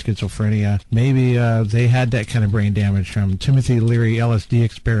paranoid schizophrenia. Maybe they had that kind of brain damage from Timothy Leary LSD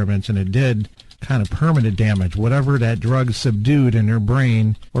experiments, and it did kind of permanent damage. Whatever that drug subdued in their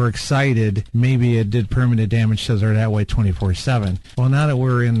brain or excited, maybe it did permanent damage so they're that way 24/7. Well, now that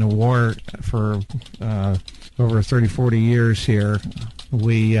we're in the war for over 30, 40 years here,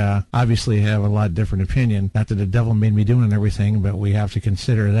 we obviously have a lot different opinion. Not that the devil made me doing everything, but we have to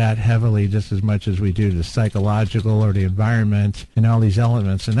consider that heavily just as much as we do the psychological or the environment and all these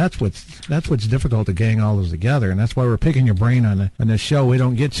elements. And that's what's difficult to gang all those together. And that's why we're picking your brain on the show. We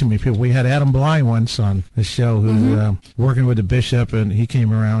don't get too many people. We had Adam Bly once on the show who's working with the bishop, and he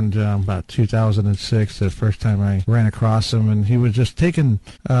came around about 2006, the first time I ran across him, and he was just taking,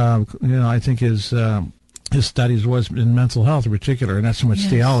 I think his studies was in mental health in particular, and not so much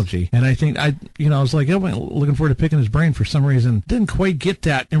theology. And I think I was like, looking forward to picking his brain for some reason. Didn't quite get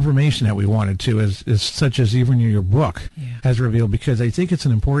that information that we wanted to, as such as even your book has revealed, because I think it's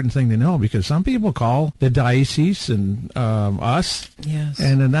an important thing to know, because some people call the diocese and us,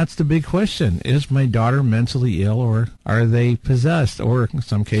 and then that's the big question: is my daughter mentally ill, or are they possessed, or in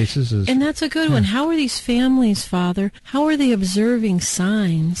some cases and that's a good one. How are these families, Father? How are they observing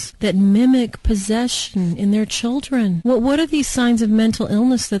signs that mimic possession in their children? What are these signs of mental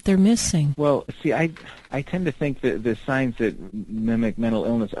illness that they're missing? Well, see, I tend to think that the signs that mimic mental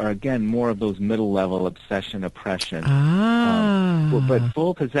illness are, again, more of those middle-level obsession, oppression. But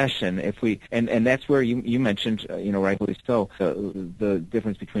full possession, and that's where you mentioned, rightfully so, the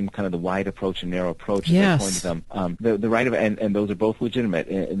difference between kind of the wide approach and narrow approach, as I pointed them. The rite of, and those are both legitimate.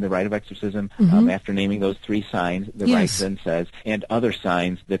 In the rite of exorcism, after naming those three signs, the rite then says, and other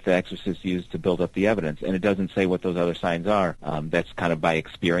signs that the exorcist used to build up the evidence. And it doesn't say what those other signs are. That's kind of by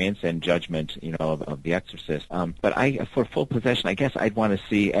experience and judgment, of the exorcist. But for full possession, I guess I'd want to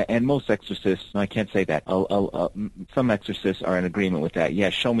see, and most exorcists, no, I can't say that. Some exorcists are in agreement with that.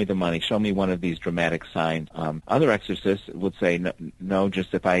 Yes, show me the money. Show me one of these dramatic signs. Other exorcists would say, no,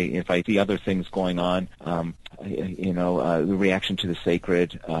 just if I see other things going on, the reaction to the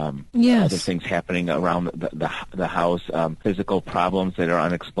sacred, other things happening around the house, physical problems that are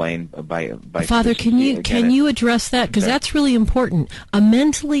unexplained by Father, can you address that? Because that's really important. A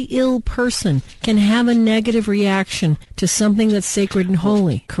mentally ill person can have a negative reaction to something that's sacred and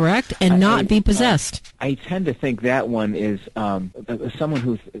holy, correct? And not be possessed. I tend to think that one is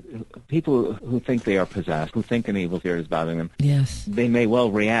someone people who think they are possessed, who think an evil spirit is bothering them. Yes. They may well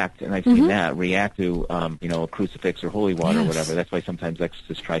react, and I've seen that, react to, a crucifix or holy water or Yes. whatever. That's why sometimes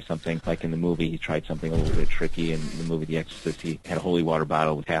exorcists try something, like in the movie, he tried something a little bit tricky. In the movie The Exorcist, he had a holy water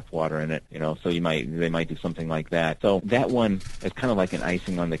bottle with tap water in it, so they might do something like that. So that one is kind of like an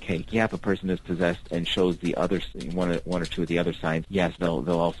icing on the cake. Yeah, if a person is possessed and shows the other one or two of the other signs, yes, they'll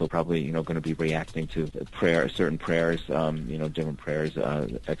also probably going to be reacting to certain prayers, different prayers,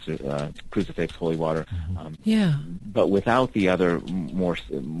 crucifix, holy water. Yeah. But without the other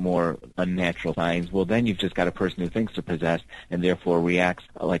more unnatural signs, well, then you've just got a person who thinks they're possessed and therefore reacts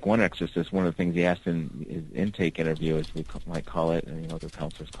like one exorcist. One of the things he asked in his intake interview, as we might call it, and the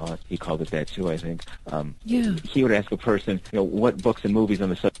counselors call it, he called it that too, I think. He would ask a person, what books and movies on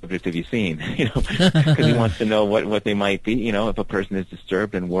the subject have you seen? Because he wants to know what they might be. If a person is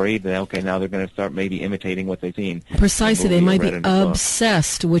disturbed and worried, then okay, now they're going to start maybe imitating what they've seen. Precisely, they might be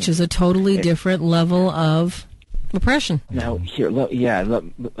obsessed, which is a totally different level of oppression. Now,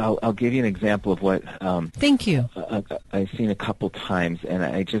 I'll give you an example of what. Thank you. I've seen a couple times, and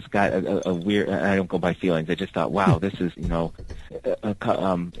I just got a weird. I don't go by feelings. I just thought, wow, this is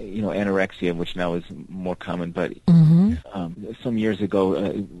anorexia, which now is more common. But some years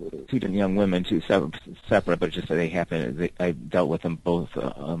ago, two young women, two separate, but just they happened. I dealt with them both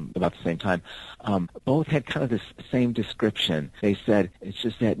about the same time. Both had kind of this same description. They said, it's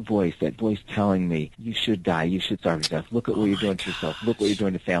just that voice telling me, you should die, you should starve to death. Look at what you're doing to yourself. Look what you're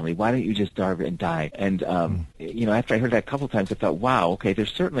doing to family. Why don't you just starve and die? And, after I heard that a couple of times, I thought, wow, okay,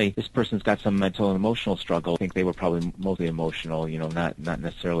 there's certainly, this person's got some mental and emotional struggle. I think they were probably mostly emotional, not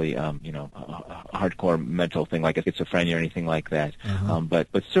necessarily, a hardcore mental thing like a schizophrenia or anything like that. But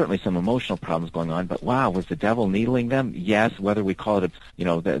certainly some emotional problems going on. But wow, was the devil needling them? Yes, whether we call it,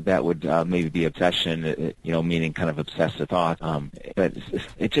 that would maybe be obsession, meaning kind of obsessive thought. But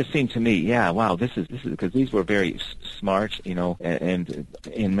it just seemed to me, yeah, wow, this is because these were very smart, and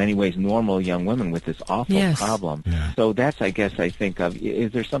in many ways normal young women with this awful problem. Yeah. So that's, I guess, I think of,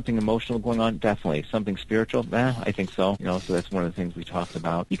 is there something emotional going on? Definitely. Something spiritual? I think so. So that's one of the things we talked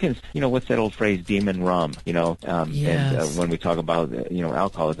about. You can, what's that old phrase, demon rum, and when we talk about,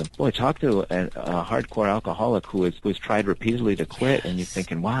 alcoholism. Boy, talk to a hardcore alcoholic who's tried repeatedly to quit, and you're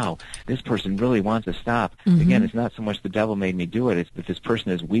thinking, wow, this person really wants to stop. Again, it's not so much the devil made me do it, it's that this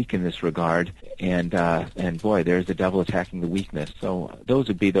person is weak in this regard, and boy, there's the devil attacking the weakness. So those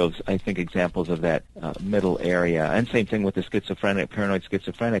would be I think, examples of that middle area. And same thing with the paranoid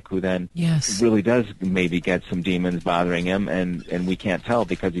schizophrenic, who then really does maybe get some demons bothering him, and we can't tell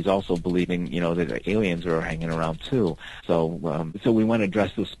because he's also believing, that aliens are hanging around too. So we want to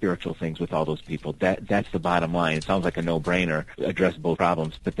address those spiritual things with all those people. That's the bottom line. It sounds like a no-brainer, address both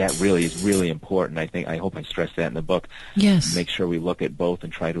problems, but that really is really important. I hope I stress that in the book. Yes. Make sure we look at both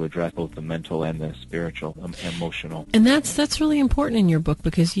and try to address both the mental and the spiritual, emotional. And that's really important in your book,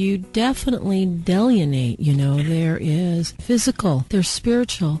 because you definitely delineate, there is physical, there's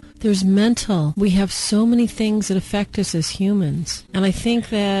spiritual, there's mental. We have so many things that affect us as humans. And I think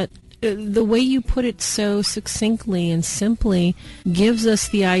that the way you put it so succinctly and simply gives us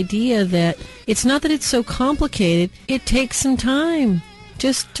the idea that it's not that it's so complicated, it takes some time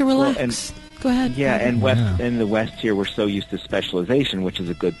just to relax. Go ahead. Yeah, and in the West here, we're so used to specialization, which is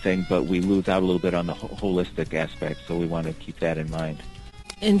a good thing, but we lose out a little bit on the holistic aspect, so we want to keep that in mind.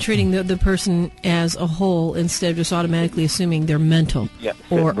 And treating the person as a whole instead of just automatically assuming they're mental. Yeah,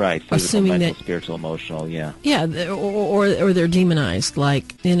 or right. Physical, assuming mental, that spiritual, emotional, yeah. Yeah, or they're demonized,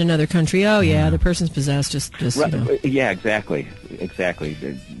 like in another country. Oh yeah, the person's possessed. Just right. Yeah, exactly.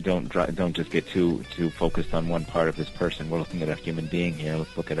 Don't just get too focused on one part of this person. We're looking at a human being here.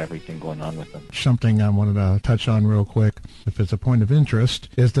 Let's look at everything going on with them. Something I wanted to touch on real quick, if it's a point of interest,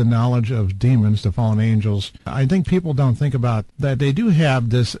 is the knowledge of demons, the fallen angels. I think people don't think about that. They do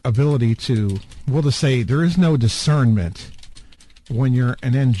have this ability to say there is no discernment when you're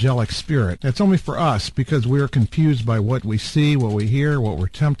an angelic spirit. It's only for us, because we're confused by what we see, what we hear, what we're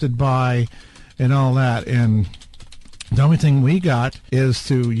tempted by, and all that. And the only thing we got is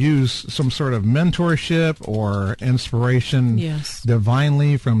to use some sort of mentorship or inspiration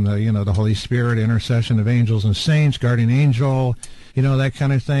divinely from the Holy Spirit, intercession of angels and saints, guardian angel, that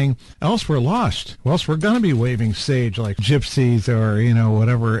kind of thing. Else we're lost. Or else we're going to be waving sage like gypsies or,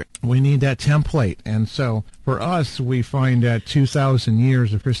 whatever. We need that template. And so for us, we find that 2,000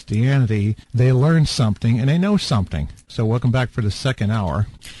 years of Christianity, they learn something and they know something. So welcome back for the second hour.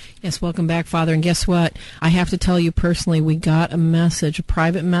 Yes, welcome back, Father. And guess what? I have to tell you personally, we got a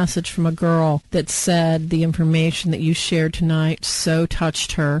private message from a girl that said the information that you shared tonight so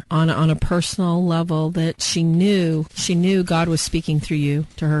touched her on a personal level that she knew God was speaking through you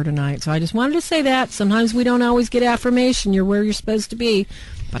to her tonight. So I just wanted to say that. Sometimes we don't always get affirmation. You're where you're supposed to be.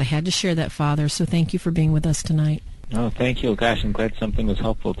 But I had to share that, Father, so thank you for being with us tonight. Oh, thank you. Gosh, I'm glad something was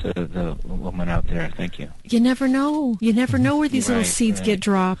helpful to the woman out there. Thank you. You never know. You never know where these little seeds get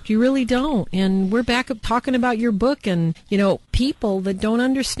dropped. You really don't. And we're back up talking about your book and, people that don't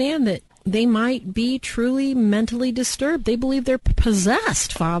understand that they might be truly mentally disturbed. They believe they're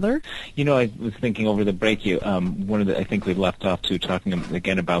possessed, Father. I was thinking over the break, I think we left off to talking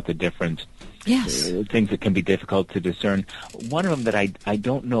again about the different things that can be difficult to discern. One of them that I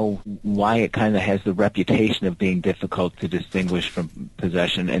don't know why it kind of has the reputation of being difficult to distinguish from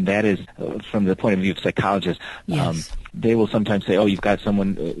possession, and that is from the point of view of psychologists. Yes. They will sometimes say, "Oh, you've got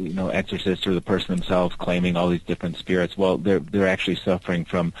someone, exorcist or the person themselves claiming all these different spirits." Well, they're actually suffering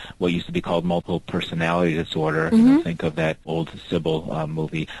from what used to be called multiple personality disorder. Mm-hmm. Think of that old Sybil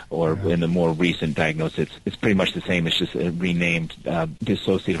movie, or in the more recent diagnosis, it's pretty much the same. It's just renamed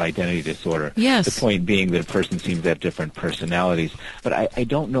dissociative identity disorder. Yes. The point being that a person seems to have different personalities, but I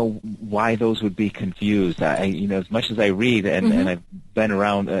don't know why those would be confused. As much as I read and I've been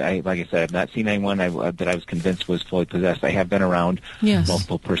around, like I said, I've not seen anyone that I was convinced was fully possessed. I have been around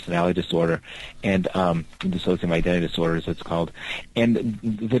multiple personality disorder and dissociative identity disorder, as it's called. And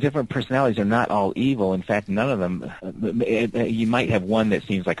the different personalities are not all evil. In fact, none of them. You might have one that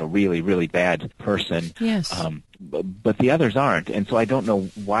seems like a really, really bad person. Yes. But the others aren't, and so I don't know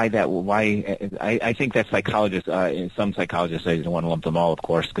why that. I think that psychologists, some psychologists, I don't want to lump them all, of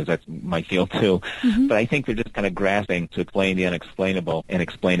course, because that's my field too. Mm-hmm. But I think they're just kind of grasping to explain the unexplainable and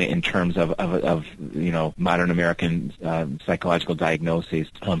explain it in terms of modern American psychological diagnoses.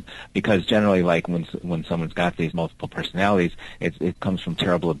 Because generally, like when someone's got these multiple personalities, it comes from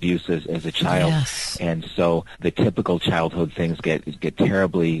terrible abuse as a child, and so the typical childhood things get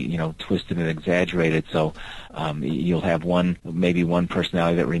terribly twisted and exaggerated. So. You'll have maybe one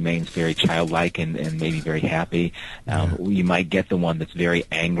personality that remains very childlike and maybe very happy. You might get the one that's very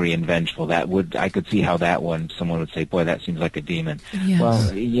angry and vengeful. I could see how that one, someone would say, boy, that seems like a demon. Yes.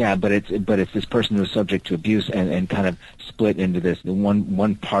 Well, yeah, but it's this person who's subject to abuse and kind of split into this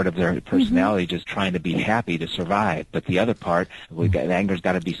one part of their personality just trying to be happy to survive. But the other part, anger's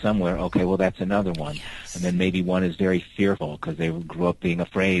got to be somewhere. Okay, well, that's another one. Yes. And then maybe one is very fearful because they grew up being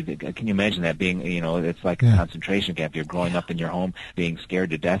afraid. Can you imagine that being, it's like a concentration camp. You're growing up in your home being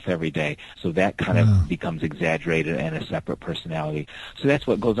scared to death every day. So that kind of becomes exaggerated and a separate personality. So that's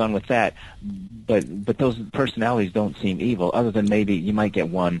what goes on with that. But those personalities don't seem evil, other than maybe you might get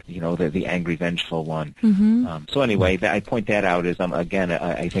one, the angry, vengeful one. Mm-hmm. So anyway, I point that out as, again,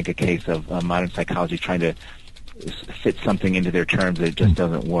 I think a case of modern psychology trying to fit something into their terms that it just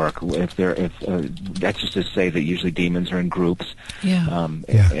doesn't work. That's just to say that usually demons are in groups,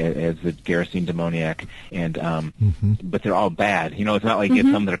 as the Gerasene demoniac, and but they're all bad. It's not like you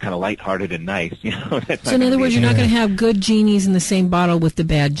get some that are kind of lighthearted and nice. So in other words, you're not going to have good genies in the same bottle with the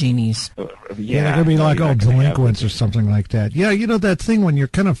bad genies. They're going to be like all delinquents or something like that. Yeah, that thing when you're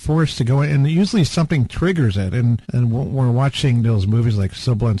kind of forced to go in, and usually something triggers it. And when we're watching those movies like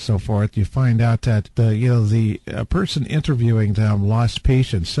Sybil and so forth, you find out that the person interviewing them lost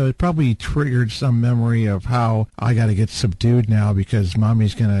patience, so it probably triggered some memory of how I got to get subdued now because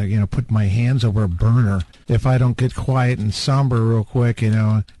mommy's gonna put my hands over a burner if I don't get quiet and somber real quick,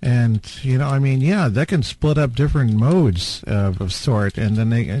 and that can split up different modes of sort, and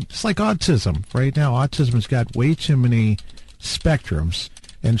then it's like autism. Right now, autism's got way too many spectrums.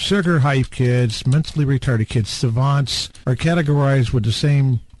 And sugar hype kids, mentally retarded kids, savants are categorized with the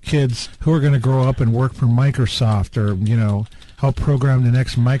same kids who are going to grow up and work for Microsoft or, help program the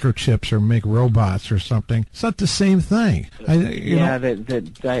next microchips or make robots or something. It's not the same thing. The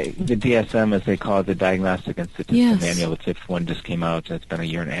DSM, as they call it, the Diagnostic and Statistical Manual, the fifth one just came out. It's been a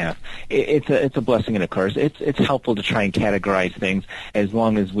year and a half. It's a blessing and a curse. It's helpful to try and categorize things as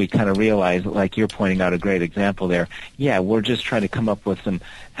long as we kind of realize, like you're pointing out a great example there, we're just trying to come up with some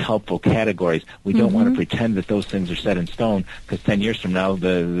helpful categories. We don't want to pretend that those things are set in stone, because 10 years from now,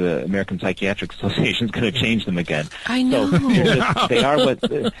 the American Psychiatric Association is going to change them again. I know. So they are what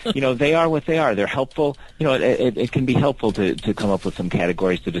they are. What they are. They're helpful. It can be helpful to come up with some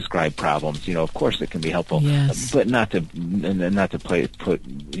categories to describe problems. Of course, it can be helpful, but not to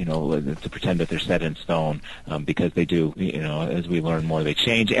pretend that they're set in stone, because they do. As we learn more, they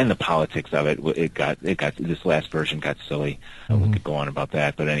change, and the politics of it got this last version got silly. We could go on about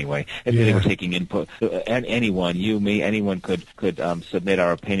that, but anyway, if they were taking input, and anyone, you, me, anyone could submit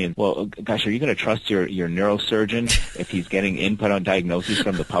our opinion. Well, gosh, are you going to trust your neurosurgeon if he's getting input on diagnoses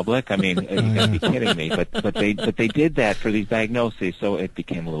from the public? I mean, you got to be kidding me. But they did that for these diagnoses, so it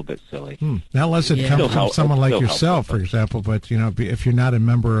became a little bit silly. Now, unless it comes from someone like yourself, for example, but if you're not a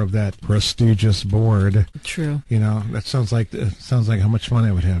member of that prestigious board, true. That sounds like how much fun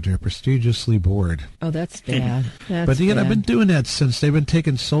I would have there. Prestigiously bored. Oh, that's bad. But I've been doing that since they've been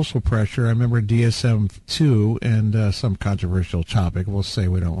taking social pressure. I remember DSM-2 and some controversial topic we'll say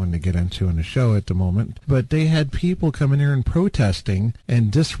we don't want to get into in the show at the moment. But they had people coming here and protesting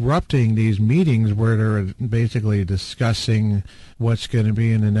and disrupting these meetings where they're basically discussing what's going to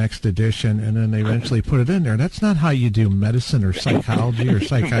be in the next edition, and then they eventually put it in there. That's not how you do medicine or psychology or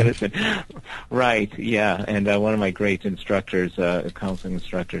psychiatry. Right, yeah. And one of my great instructors, a counseling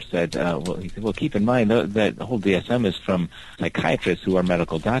instructor, said, he said, well, keep in mind that the whole DSM is from psychiatrists who are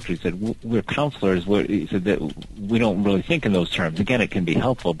medical doctors. He said, we're counselors. He said that we don't really think in those terms. Again, it can be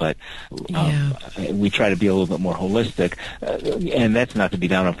helpful, but we try to be a little bit more holistic. And that's not to be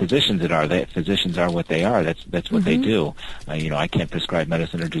down on physicians that physicians are what they are. That's what they do. I can't prescribe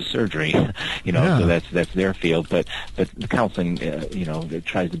medicine or do surgery, so that's their field. But the counseling, it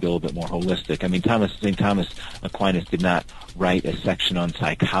tries to be a little bit more holistic. I mean, St. Thomas Aquinas did not write a section on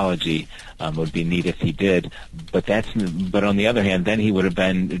psychology. Would be neat if he did, but on the other hand, then he would have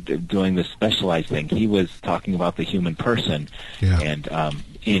been doing the specialized thing. He was talking about the human person, and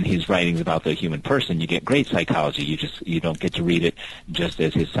in his writings about the human person, you get great psychology. You don't get to read it just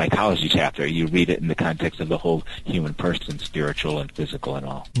as his psychology chapter. You read it in the context of the whole human person, spiritual and physical and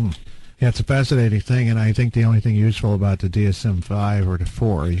all. Yeah, it's a fascinating thing, and I think the only thing useful about the DSM-5 or the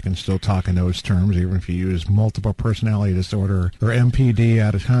 4, you can still talk in those terms, even if you use multiple personality disorder or MPD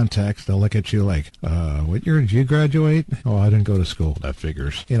out of context. They'll look at you like, what year did you graduate? Oh, I didn't go to school. That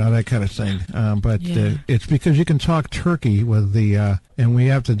figures. That kind of thing. But it's because you can talk turkey with and we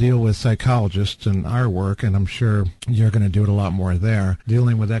have to deal with psychologists in our work, and I'm sure you're going to do it a lot more there,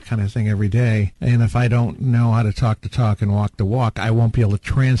 dealing with that kind of thing every day. And if I don't know how to talk the talk and walk the walk, I won't be able to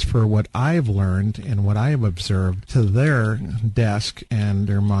transfer what I've learned and what I have observed to their desk and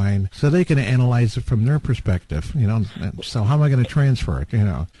their mind so they can analyze it from their perspective. So how am I going to transfer it?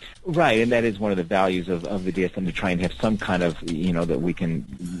 Right, and that is one of the values of the DSM, to try and have some kind of, that we can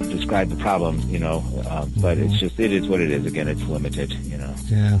describe the problem, but it is what it is. Again, it's limited,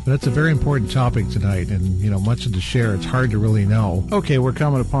 Yeah, but that's a very important topic tonight, and, much of the share, it's hard to really know. Okay, we're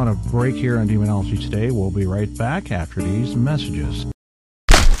coming upon a break here on Demonology Today. We'll be right back after these messages.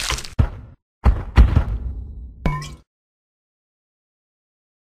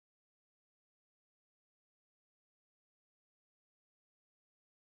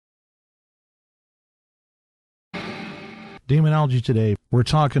 Demonology Today, we're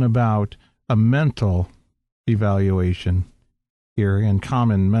talking about a mental evaluation here and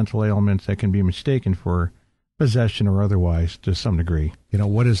common mental ailments that can be mistaken for possession or otherwise to some degree.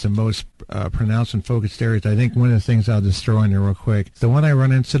 What is the most pronounced and focused areas? I think one of the things I'll just throw in there real quick, the one I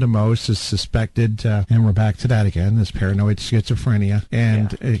run into the most is suspected, and we're back to that again, is paranoid schizophrenia.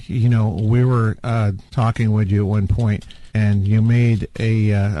 And, we were talking with you at one point, and you made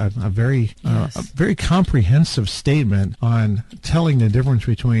a very comprehensive statement on telling the difference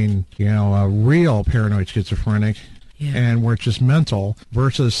between, a real paranoid schizophrenic and where it's just mental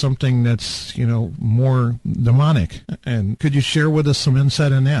versus something that's, more demonic. And could you share with us some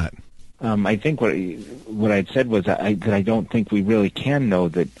insight on that? I think what I'd said was that I don't think we really can know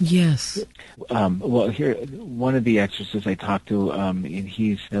that. Yes. Well, here, one of the exorcists I talked to,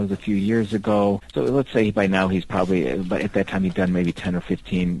 that was a few years ago. So let's say by now he's probably, but at that time he'd done maybe 10 or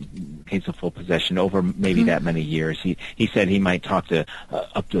 15 cases of full possession over maybe that many years. He said he might talk to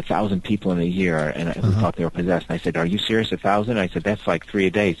up to 1,000 people in a year, and who thought they were possessed. And I said, "Are you serious? 1,000?" I said, "That's like 3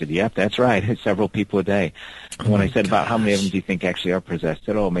 a day." He said, "Yep, that's right. It's several people a day." And when I said about how many of them do you think actually are possessed, I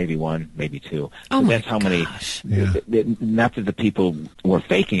said, "Oh, maybe 1, maybe 2." So that's how many. Not that the people were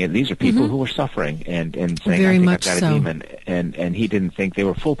faking it; these are people who were suffering and saying, Very "I think much I've got a demon." And he didn't think they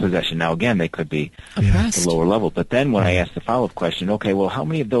were full possession. Now again, they could be at the lower level. But then when I asked the follow-up question, okay, well, how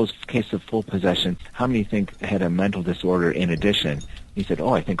many of those cases of full possession, how many think had a mental disorder in addition? He said,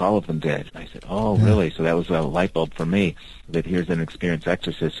 "Oh, I think all of them did." I said, "Oh, really?" So that was a light bulb for me, that here's an experienced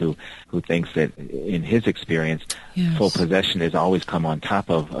exorcist who thinks that in his experience, full possession has always come on top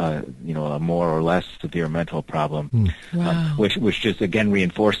of, a more or less severe mental problem, Wow. which just, again,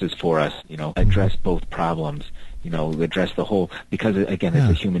 reinforces for us, address both problems. address the whole, because again, it's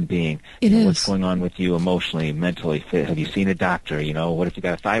a human being. It is. What's going on with you emotionally, mentally? Have you seen a doctor? What if you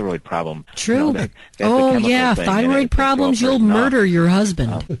got a thyroid problem? True. That's a chemical thing, thyroid problems, you'll murder your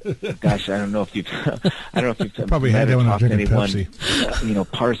husband. Gosh, I don't know if you've probably had that when I was drinking Pepsi.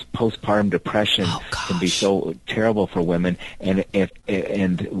 Postpartum depression can be so terrible for women, and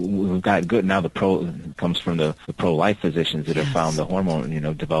we've got good now. The pro comes from the pro-life physicians that have found the hormone,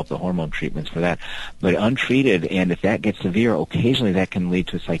 developed the hormone treatments for that. But untreated, and if that gets severe, occasionally that can lead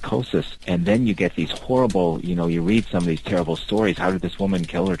to psychosis, and then you get these horrible, you read some of these terrible stories. How did this woman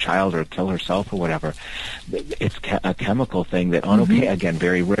kill her child or kill herself or whatever? It's a chemical thing that, again,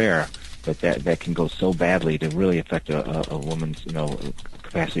 very rare, but that can go so badly to really affect a woman's,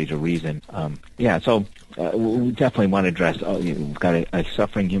 capacity to reason. So we definitely want to address. We've got a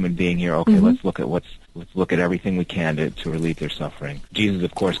suffering human being here. Okay, let's look at everything we can to relieve their suffering. Jesus,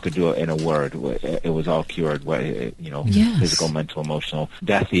 of course, could do it in a word. It was all cured. Physical, mental, emotional,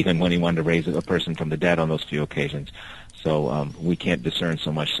 death, even when he wanted to raise a person from the dead on those few occasions. So we can't discern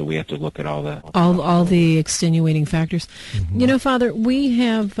so much, so we have to look at all the extenuating factors. Father, we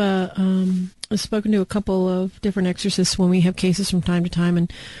have spoken to a couple of different exorcists when we have cases from time to time,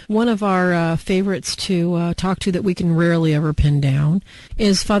 and one of our favorites to talk to that we can rarely ever pin down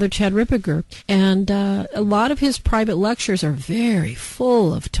is Father Chad Ripperger. And a lot of his private lectures are very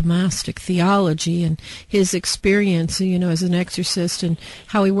full of Thomistic theology and his experience, as an exorcist and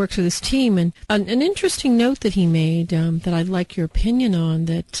how he works with his team. And an interesting note that he made that I'd like your opinion on,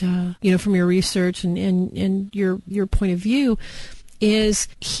 that, from your research and your point of view, is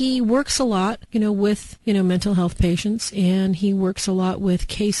he works a lot, with, mental health patients, and he works a lot with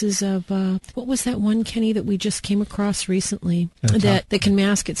cases of, what was that one, Kenny, that we just came across recently that can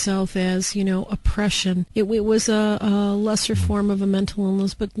mask itself as, oppression. It was a lesser form of a mental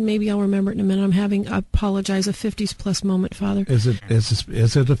illness, but maybe I'll remember it in a minute. I apologize, a 50s plus moment, Father. Is it a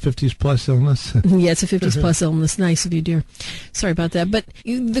 50s plus illness? Yeah, it's a 50s plus illness. Nice of you, dear. Sorry about that. But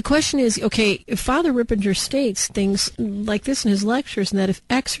the question is, okay, Father Ripperger states things like this in his lecture, and that if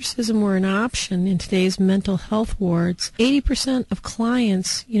exorcism were an option in today's mental health wards, 80% of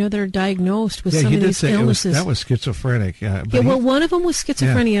clients, that are diagnosed with some of these illnesses. That was schizophrenic. One of them was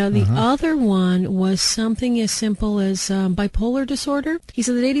schizophrenia. The other one was something as simple as bipolar disorder. He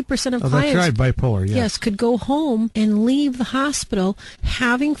said that 80% of clients, that's right, bipolar, yes, could go home and leave the hospital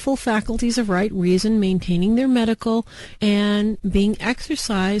having full faculties of right reason, maintaining their medical, and being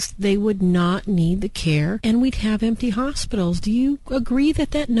exorcised. They would not need the care, and we'd have empty hospitals. Do you agree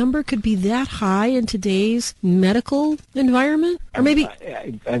that number could be that high in today's medical environment? Or maybe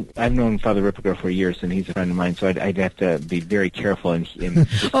I've known Father Ripperger for years, and he's a friend of mine, so I'd have to be very careful and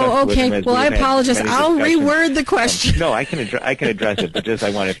okay. Well, I apologize. I'll reword the question. No, I can address it, but just I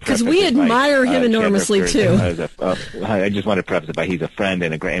want to because we admire him enormously too. I just want to preface it by he's a friend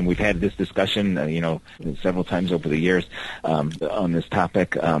and we've had this discussion, several times over the years on this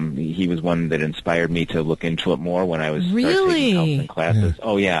topic. He was one that inspired me to look into it more when I was taking counseling classes.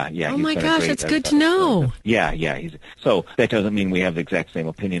 Yeah. Oh my gosh, that's good to know. Yeah. So that doesn't mean we have the exact same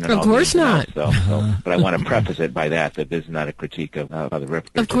opinion on all. Of course not. But I want to preface it by that this is not a critique of Father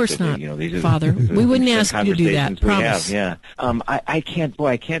Ripperger. Of course not. Father, we wouldn't ask you to do that. Promise. I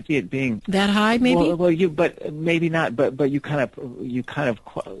can't see it being that high. Maybe. But maybe not. But you kind of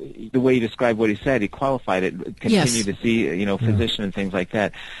the way you described what he said, he qualified it. Continue to see physician and things like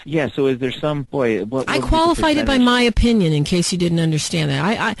that. Yeah. So is there some I qualified it by my opinion, in case you didn't understand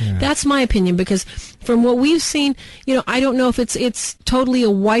that. That's my opinion, because from what we've seen, I don't know if it's totally a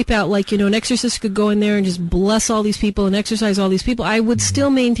wipeout, like, an exorcist could go in there and just bless all these people and exorcise all these people. I would still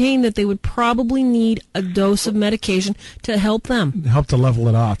maintain that they would probably need a dose of medication to help them. Help to level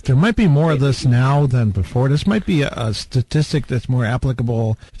it off. There might be more of this now than before. This might be a statistic that's more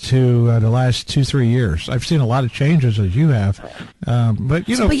applicable to the last 2-3 years. I've seen a lot of changes, as you have. But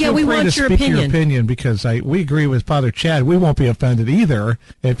we want your opinion, because we agree with Father Chad. We won't be offended either.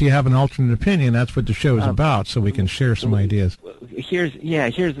 If you have an alternate opinion, that's what the show is about, so we can share some ideas. Here's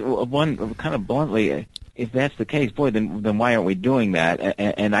one kind of bluntly. If that's the case, then why aren't we doing that?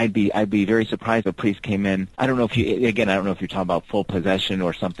 And I'd be very surprised if a priest came in. I don't know if you're talking about full possession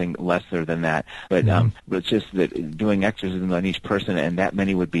or something lesser than that, but it's just that doing exorcism on each person and that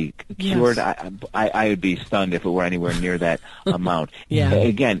many would be cured. Yes. I would be stunned if it were anywhere near that amount.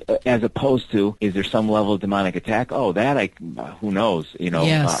 Again, as opposed to, is there some level of demonic attack? Oh, that who knows?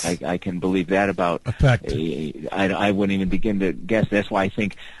 I can believe that about. Effect. I wouldn't even begin to guess. That's why I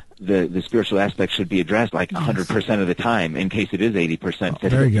think the spiritual aspect should be addressed like 100% of the time, in case it is 80%.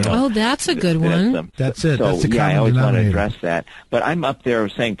 There you go. That's a good one. That's it. So, that's the I always want to denominator. address that. But I'm up there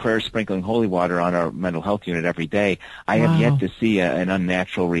saying prayers, sprinkling holy water on our mental health unit every day. I have yet to see an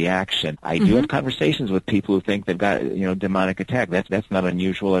unnatural reaction. I do have conversations with people who think they've got, demonic attack. That's not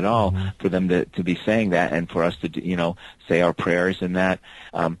unusual at all for them to be saying that, and for us to, say our prayers and that.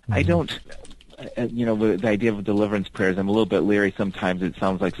 I don't... the idea of deliverance prayers, I'm a little bit leery. Sometimes it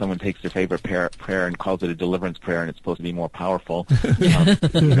sounds like someone takes their favorite prayer and calls it a deliverance prayer, and it's supposed to be more powerful.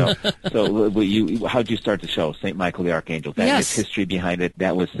 So how'd you start the show? St. Michael the Archangel. That has history behind it.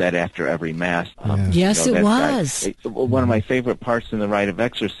 That was said after every Mass. Yes, it was. One of my favorite parts in the rite of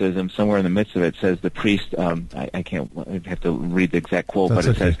exorcism, somewhere in the midst of it, says the priest, I can't, I have to read the exact quote, but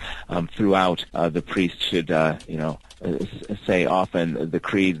it says throughout the priest should, say often the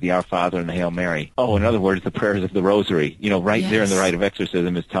Creed, the Our Father, and the Hail Mary. Oh, in other words, the prayers of the Rosary. There in the rite of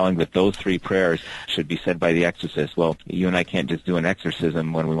exorcism is telling that those three prayers should be said by the exorcist. Well, you and I can't just do an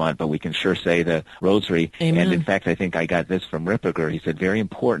exorcism when we want, but we can sure say the Rosary. Amen. And in fact, I think I got this from Ripperger. He said, very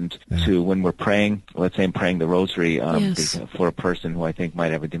important to, when we're praying, let's say I'm praying the Rosary for a person who I think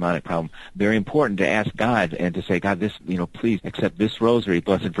might have a demonic problem, very important to ask God and to say, God, this, please accept this Rosary.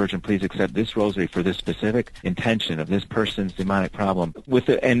 Blessed Virgin, please accept this Rosary for this specific intention of this person's demonic problem.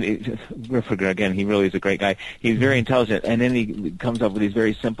 Ripperger, again, he really is a great guy. He's very intelligent, and then he comes up with these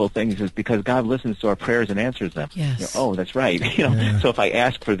very simple things. He says, because God listens to our prayers and answers them. Yes. That's right. So if I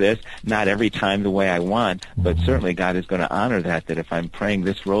ask for this, not every time the way I want, but certainly God is going to honor that if I'm praying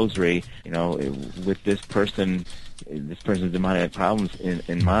this Rosary, with this person's demonic problems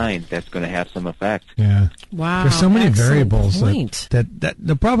in mind, that's going to have some effect. Yeah. Wow. There's so many variables point. that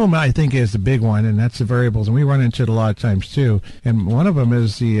the problem, I think, is the big one, and that's the variables, and we run into it a lot of times too. And one of them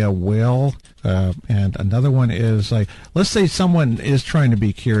is the will, and another one is, like, let's say someone is trying to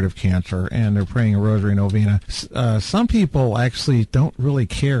be cured of cancer and they're praying a Rosary Novena. Some people actually don't really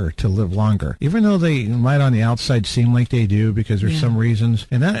care to live longer, even though they might on the outside seem like they do, because there's some reasons,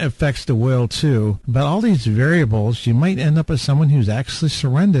 and that affects the will too. But all these variables, you might end up as someone who's actually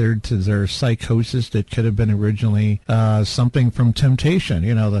surrendered to their psychosis that could have been originally something from temptation,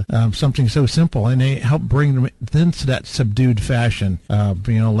 something so simple, and they help bring them into that subdued fashion,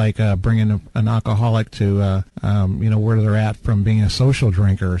 like bringing an alcoholic to, where they're at from being a social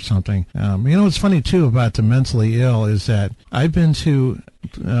drinker or something. What's funny too about the mentally ill is that I've been to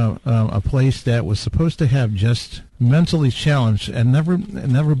a place that was supposed to have just mentally challenged, and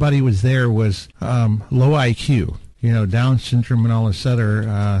everybody was there was low IQ, Down syndrome and all this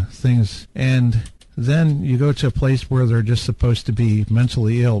other things. And then you go to a place where they're just supposed to be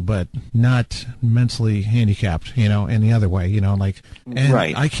mentally ill, but not mentally handicapped, in the other way, and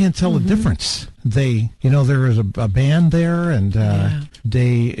right. I can't tell the difference. There is a band there, and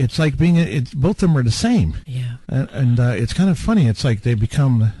it's like both of them are the same. Yeah. And it's kind of funny. It's like they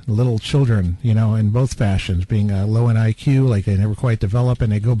become little children, in both fashions, being low in IQ, like they never quite develop,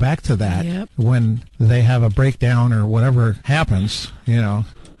 and they go back to that when they have a breakdown or whatever happens,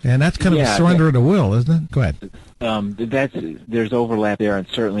 And that's kind of a surrender of the will, isn't it? Go ahead. There's overlap there, and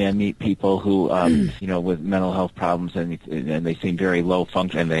certainly I meet people who, with mental health problems, and they seem very low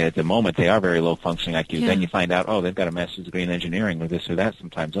function. And at the moment, they are very low functioning IQ. Then you find out, they've got a master's degree in engineering or this or that.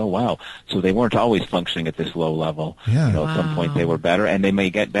 Sometimes, wow, so they weren't always functioning at this low level. Yeah. At some point they were better, and they may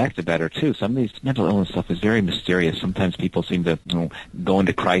get back to better too. Some of these mental illness stuff is very mysterious. Sometimes people seem to go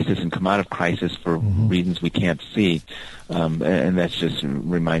into crisis and come out of crisis for reasons we can't see. And that's just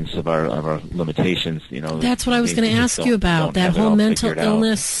reminds us of our limitations. That's what I was going to ask you about, that whole mental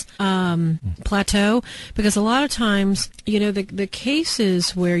illness plateau, because a lot of times, the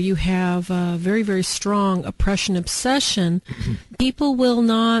cases where you have very, very strong oppression obsession, people will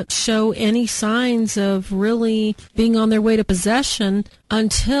not show any signs of really being on their way to possession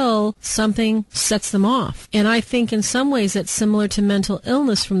until something sets them off. And I think in some ways that's similar to mental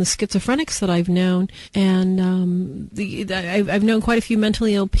illness from the schizophrenics that I've known. And I've known quite a few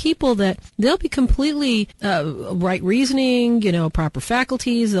mentally ill people that they'll be completely right reasoning, proper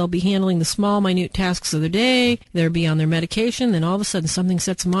faculties. They'll be handling the small, minute tasks of their day. They'll be on their medication. Then all of a sudden something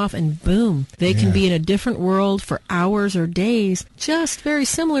sets them off, and boom, they can be in a different world for hours or days, just very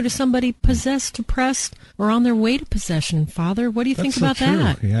similar to somebody possessed, depressed, or on their way to possession. Father, what do you think about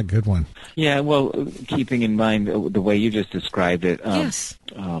that? Yeah, good one. Yeah, well, keeping in mind the way you just described it, yes.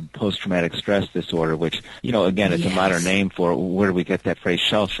 post-traumatic stress disorder, which, again, it's a modern name for where do we get that phrase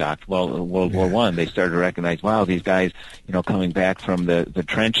shell-shocked? Well, in World War I, they started to recognize, wow, these guys, coming back from the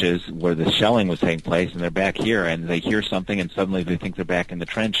trenches where the shelling was taking place, and they're back here, and they hear something, and suddenly they think they're back in the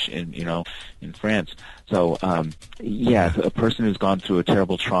trench in France. So, a person who's gone through a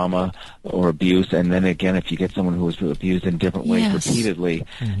terrible trauma or abuse, and then again, if you get someone who was abused in different ways repeatedly,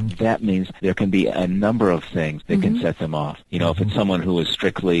 that means there can be a number of things that can set them off. If it's someone who is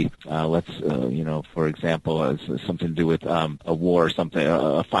strictly, for example, something to do with a war or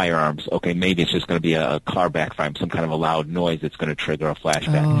something, firearms, okay, maybe it's just going to be a car backfire, some kind of a loud noise that's going to trigger a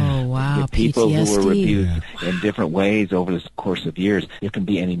flashback. Oh, wow, People PTSD. who were abused in different ways over the course of years, there can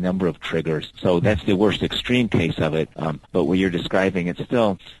be any number of triggers. So that's the worst extreme case of it. But what you're describing, it's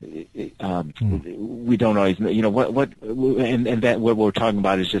still, we don't always know, and that what we're talking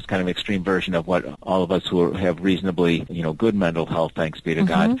about is just kind of an extreme version of what all of us who have reasonably, good mental health, thanks be to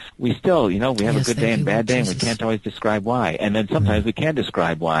God, we still, we have a good day and bad day, and we can't always describe why. And then sometimes we can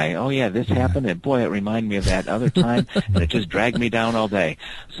describe why. Oh, yeah, this happened, and boy, it reminded me of that other time, and it just dragged me down all day.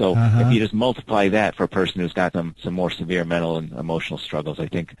 So if you just multiply that for a person who's got some more severe mental and emotional struggles, I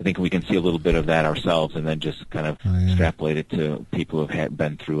think we can see a little bit of that ourselves, and then just kind of extrapolate it to people who've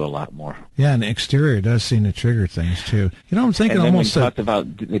been through a lot more. Yeah, and the exterior does seem to trigger things too. I'm thinking and then almost. We talked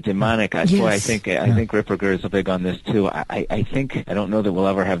about the demonic. I think Ripperger is big on this too. I think I don't know that we'll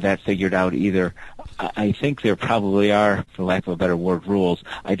ever have that figured out either. I think there probably are, for lack of a better word, rules.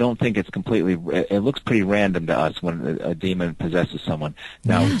 I don't think it's completely. It looks pretty random to us when a demon possesses someone.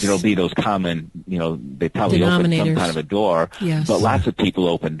 Now there'll be those common, they probably open some kind of a door. Yes. But lots of people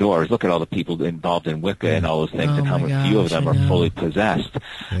open doors. Look at all the people involved in Wicca and all those things, and how few of them are fully possessed.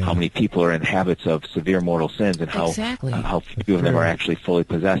 How many people are in habits of severe mortal sins, and how few of them are actually fully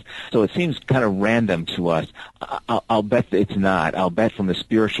possessed. So it seems kind of random to us. I'll bet that it's not. I'll bet from the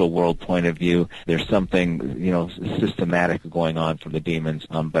spiritual world point of view, there's something, systematic going on from the demons,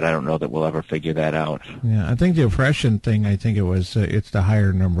 but I don't know that we'll ever figure that out. Yeah, I think the oppression thing, it's the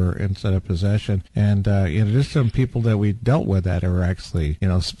higher number instead of possession. And, there's some people that we dealt with that are actually,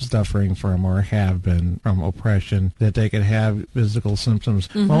 suffering from or have been from oppression, that they could have physical symptoms.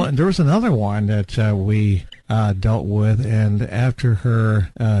 Well, and there was another one that we dealt with, and after her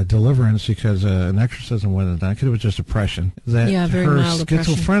deliverance, because an exorcism wasn't done, because it was just oppression, that her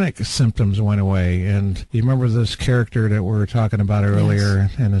schizophrenic symptoms went away. And you remember this character that we were talking about earlier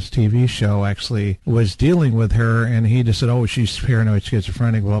in this TV show actually was dealing with her, and he just said, oh, she's paranoid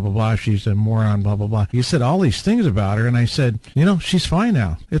schizophrenic, blah, blah, blah, she's a moron, blah, blah, blah. He said all these things about her, and I said, she's fine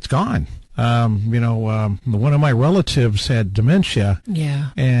now. It's gone. One of my relatives had dementia. Yeah.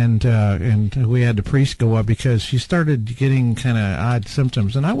 And we had the priest go up because she started getting kind of odd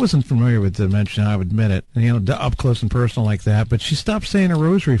symptoms. And I wasn't familiar with dementia, I would admit it, up close and personal like that. But she stopped saying a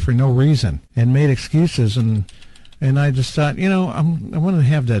rosary for no reason and made excuses. And I just thought, I want to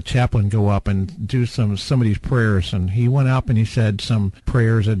have that chaplain go up and do some of these prayers. And he went up and he said some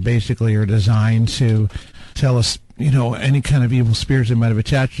prayers that basically are designed to tell us, any kind of evil spirits that might have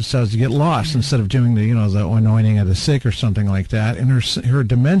attached themselves to get lost instead of doing the anointing of the sick or something like that. And her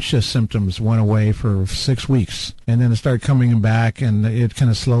dementia symptoms went away for 6 weeks. And then it started coming back, and it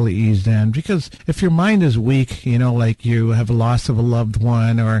kind of slowly eased in. Because if your mind is weak, like you have a loss of a loved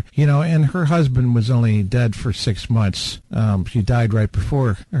one, or, and her husband was only dead for 6 months. She died right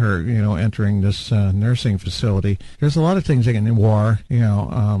before her, entering this nursing facility. There's a lot of things that can, there's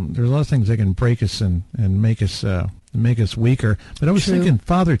a lot of things that can break us and make us weaker. But I was thinking,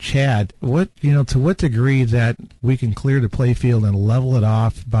 Father Chad, to what degree that we can clear the playfield and level it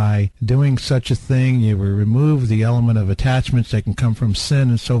off by doing such a thing? You remove the element of attachments that can come from sin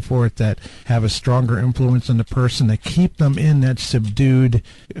and so forth that have a stronger influence on the person, that keep them in that subdued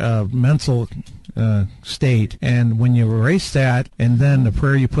mental state. And when you erase that, and then the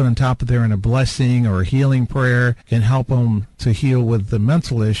prayer you put on top of there and a blessing or a healing prayer can help them to heal with the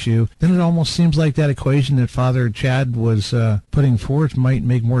mental issue, then it almost seems like that equation that Father Chad was putting forth might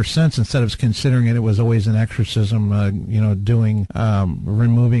make more sense, instead of considering it was always an exorcism,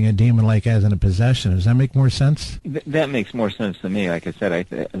 removing a demon like as in a possession. Does that make more sense? That makes more sense to me. Like I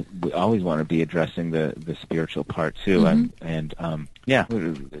said, we always want to be addressing the spiritual part too,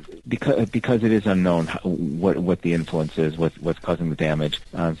 because it is is unknown what the influence is, what's causing the damage.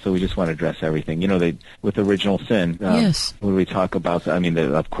 So we just want to address everything. With original sin, yes. when we talk about,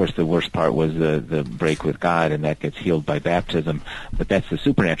 of course, the worst part was the break with God, and that gets healed by baptism. But that's the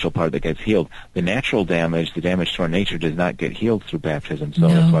supernatural part that gets healed. The natural damage, the damage to our nature, does not get healed through baptism. So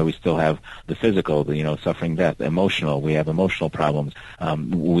that's why we still have the physical, suffering, death, emotional. We have emotional problems,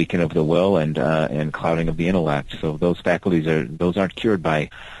 weakening of the will, and clouding of the intellect. So those faculties aren't cured by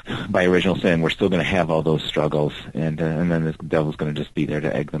original sin. We're still going to have all those struggles, and then the devil's going to just be there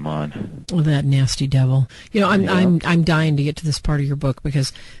to egg them on. Oh, that nasty devil! I'm dying to get to this part of your book,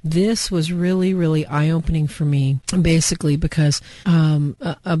 because this was really, really eye-opening for me. Basically, because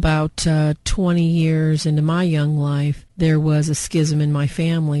about 20 years into my young life, there was a schism in my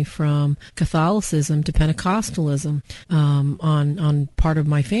family from Catholicism to Pentecostalism on part of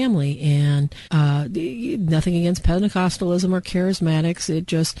my family, and nothing against Pentecostalism or charismatics.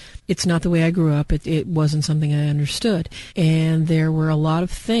 It's not the way I grew up. It wasn't something I understood, and there were a lot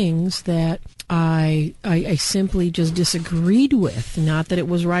of things that I simply just disagreed with. Not that it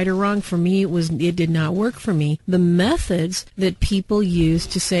was right or wrong. For me, it did not work for me. The methods that people use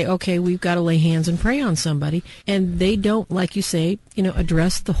to say, okay, we've got to lay hands and pray on somebody, and they don't, like you say,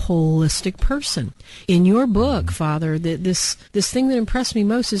 address the holistic person. In your book, Father, this thing that impressed me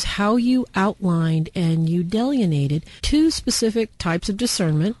most is how you outlined and you delineated 2 specific types of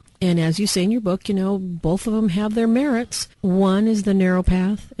discernment. And as you say in your book, both of them have their merits. One is the narrow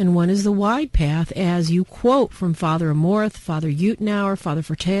path, and one is the wide path, as you quote from Father Amorth, Father Utenauer, Father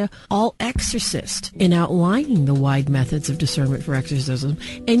Fortea, all exorcists, in outlining the wide methods of discernment for exorcism.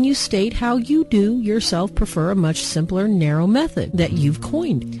 And you state how you do yourself prefer a much simpler, narrow method that you've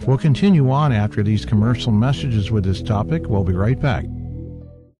coined. We'll continue on after these commercial messages with this topic. We'll be right back.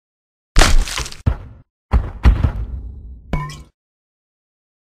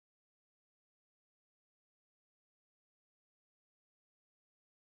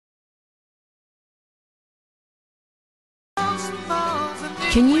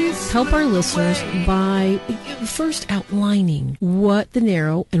 Can you help our listeners by first outlining what the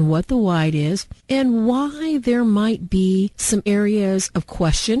narrow and what the wide is, and why there might be some areas of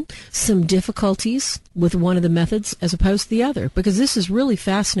question, some difficulties with one of the methods as opposed to the other? Because this is really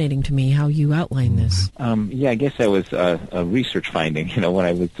fascinating to me, how you outline this. I guess that was a research finding, when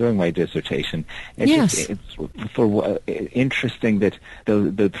I was doing my dissertation. It's interesting that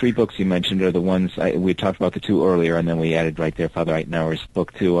the 3 books you mentioned are the ones, we talked about the 2 earlier, and then we added right there Father Utenauer's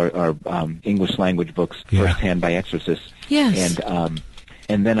book too, are English language books, firsthand by exorcists. Yes.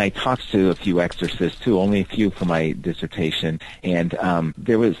 And then I talked to a few exorcists too, only a few for my dissertation, and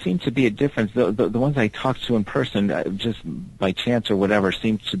there seemed to be a difference. The ones I talked to in person, just by chance or whatever,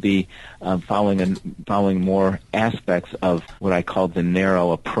 seemed to be following more aspects of what I called the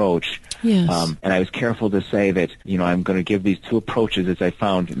narrow approach. Yes. And I was careful to say that, I'm going to give these 2 approaches, as I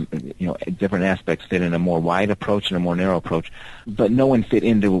found, different aspects fit in a more wide approach and a more narrow approach, but no one fit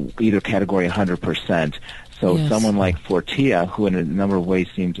into either category 100%. So someone like Fortea, who in a number of ways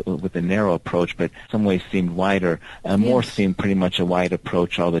seemed with a narrow approach, but some ways seemed wider, Morth seemed pretty much a wide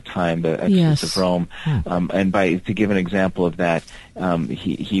approach all the time, the Exorcist of Rome. And to give an example of that,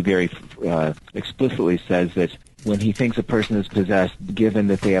 he very explicitly says that when he thinks a person is possessed, given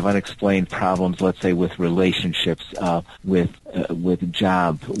that they have unexplained problems, let's say with relationships, with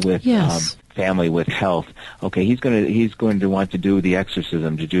job, with family, with health, okay, he's going to want to do the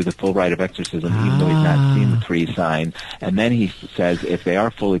exorcism, to do the full rite of exorcism, even though he's not seen the 3 signs. And then he says if they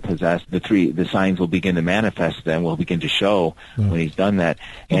are fully possessed, the signs will begin to manifest, then will begin to show when he's done that.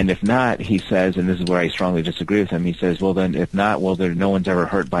 And if not, he says, and this is where I strongly disagree with him, he says, well then, if not, well, no one's ever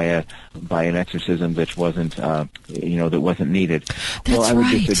hurt by an exorcism that wasn't that wasn't needed. Well, I would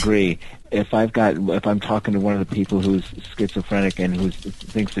disagree. If I'm talking to one of the people who's schizophrenic and who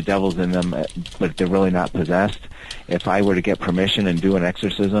thinks the devil's in them, but they're really not possessed, if I were to get permission and do an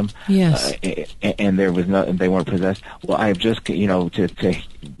exorcism, and there was and they weren't possessed, well, I've just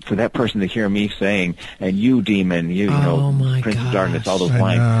for that person to hear me saying, and you demon, Prince of Darkness, all those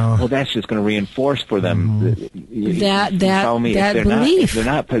lines, well, that's just going to reinforce for them that belief. If they're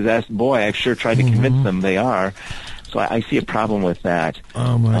not possessed, boy, I've sure tried to convince them they are. So I see a problem with that.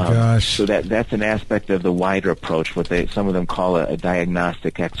 Oh my gosh! So that's an aspect of the wider approach, what some of them call a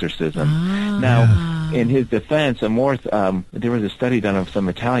diagnostic exorcism. Now, in his defense, Amorth, there was a study done of some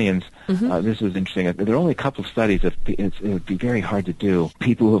Italians this was interesting. There are only a couple of studies. It would be very hard to do.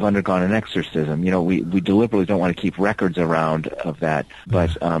 People who have undergone an exorcism. We deliberately don't want to keep records around of that,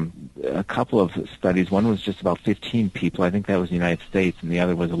 but a couple of studies. One was just about 15 people. I think that was the United States, and the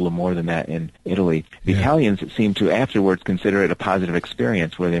other was a little more than that in Italy. The Italians seemed to afterwards consider it a positive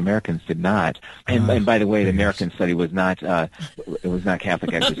experience, where the Americans did not. And by the way, the American study was not. It was not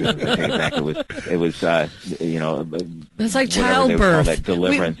Catholic exorcism. Exactly. It was. It's like childbirth. That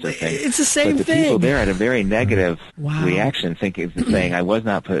deliverance or thing. It's the same but the thing. People there had a very negative reaction, saying I was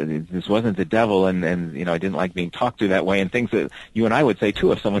not. This wasn't the devil, and I didn't like being talked to that way, and things that you and I would say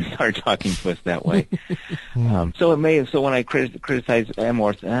too if someone started talking to us that way. So when I criticize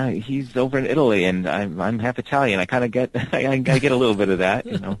Amorth, he's over in Italy, and I'm half Italian. I kind of get I get a little bit of that,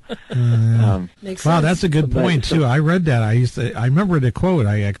 Wow, that's a good point too. I read that. I remember the quote.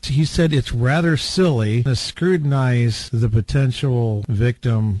 He said it's rather silly to scrutinize the potential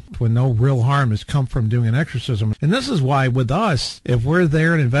victim when no real harm has come from doing an exorcism. And this is why with us, if we're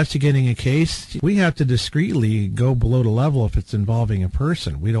there and investigating a case, we have to discreetly go below the level if it's involving a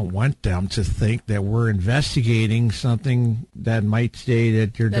person. We don't want them to think that we're investigating something that might say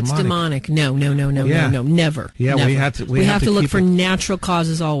that you're demonic. No, never. Yeah, never. We have to look for natural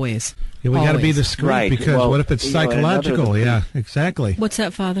causes always. Yeah, we got to be discreet, right, because what if it's psychological? Yeah, exactly. What's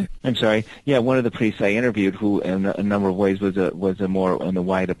that, Father? I'm sorry. Yeah, one of the priests I interviewed, who in a number of ways was a more on the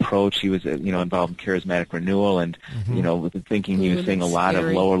wide approach. He was involved in charismatic renewal, and with the thinking he was saying a lot of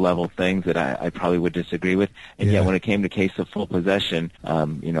lower level things that I probably would disagree with. And yet when it came to case of full possession,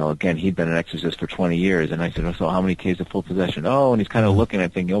 again, he'd been an exorcist for 20 years, and I said, so how many cases of full possession? Oh, and he's kind of looking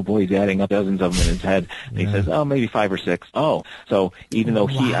and thinking, oh boy, he's adding up dozens of them in his head. And he says, oh, maybe 5 or 6. Oh, so even though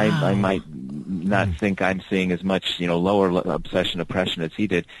I might not think I'm seeing as much, lower obsession, oppression as he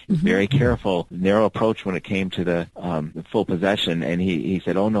did. He's very careful, narrow approach when it came to the full possession. And he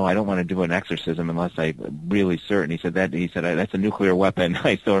said, oh no, I don't want to do an exorcism unless I'm really certain. He said that's a nuclear weapon.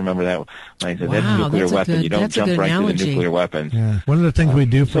 I still rember that. When I said that's a nuclear weapon. You don't jump right to the nuclear weapon. Yeah. One of the things we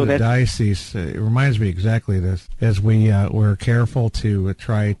do for the diocese, it reminds me exactly of this, is we're careful to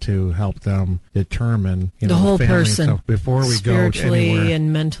try to help them determine the whole person. So before we go spiritually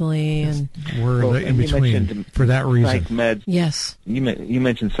and mentally and we're in between for that reason. Psych meds. Yes. You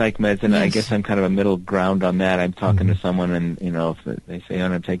mentioned psych meds, and I guess I'm kind of a middle ground on that. I'm talking to someone, and if they say,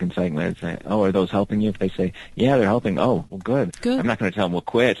 "Oh, I'm taking psych meds," I say, "Oh, are those helping you?" If they say, "Yeah, they're helping," oh, well, good. I'm not going to tell them, "Well,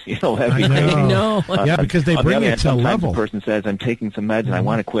 quit." That'd be crazy. No. Because they bring it to a level. The person says, "I'm taking some meds and I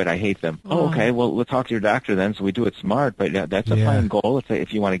want to quit. I hate them." Oh, okay. Well, let's talk to your doctor then. So we do it smart, but that's a fine goal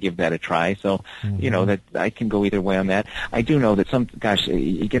if you want to give that a try. So that I can go either way on that. I do know that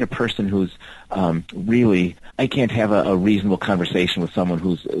you get a person who's really, I can't have a reasonable conversation with someone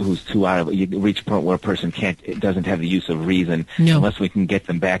who's too out of it. You reach a point where a person doesn't have the use of reason. No. Unless we can get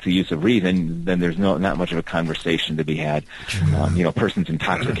them back to use of reason, then there's not much of a conversation to be had. Person's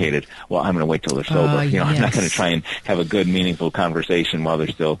intoxicated. Well, I'm going to wait till they're sober. I'm not going to try and have a good, meaningful conversation while they're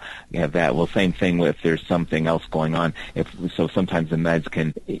still have that. Well, same thing if there's something else going on. So sometimes the meds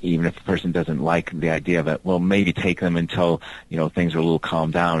can, even if a person doesn't like the idea of it, well, maybe take them until things are a little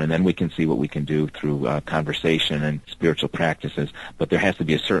calmed down, and then we can see what we can do through conversation and spiritual practices. But there has to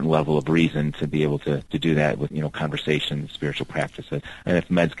be a certain level of reason to be able to do that with conversation, spiritual practices. And if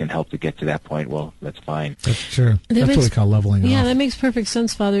meds can help to get to that point, well, that's fine. That's true. That's what we call leveling off. Yeah, that makes perfect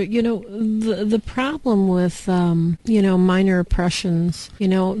sense, Father. The problem with minor oppressions,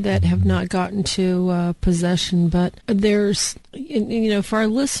 that have not gotten to possession, but there's for our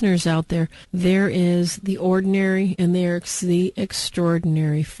listeners out there is the ordinary and there's the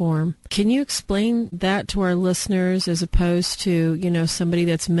extraordinary form. Can you explain that to our listeners as opposed to, somebody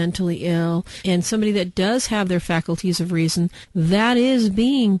that's mentally ill and somebody that does have their faculties of reason that is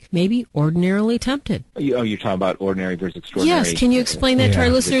being maybe ordinarily tempted? You're talking about ordinary versus extraordinary? Yes. Can you explain that to our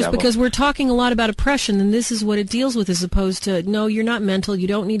listeners? Because we're talking a lot about oppression, and this is what it deals with as opposed to, no, you're not mental. You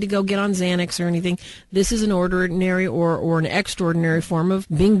don't need to go get on Xanax or anything. This is an ordinary or an extraordinary form of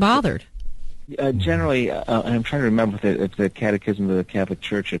being bothered. Generally, I'm trying to remember if the Catechism of the Catholic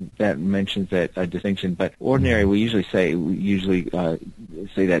Church that mentions that distinction. But ordinary, we usually say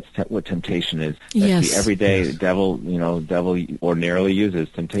that's what temptation is. That's the everyday devil ordinarily uses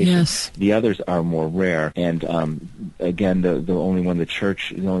temptation. Yes. The others are more rare, and again, the only ones the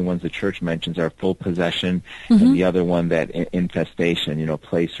church mentions are full possession, and the other one, that infestation,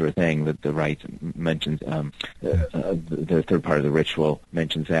 place or thing that the rite mentions. The third part of the ritual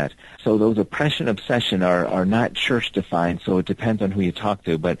mentions that. So those oppression, obsession are not church defined. So it depends on who you talk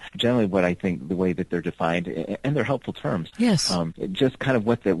to. But generally, what I think the way that they're defined, and they're helpful terms. Yes. Just kind of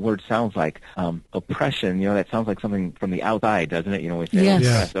what the word sounds like. Oppression, that sounds like something from the outside, doesn't it? We say,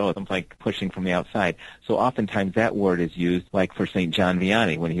 yes. Oh, it's like pushing from the outside. So oftentimes that word is used, like for St. John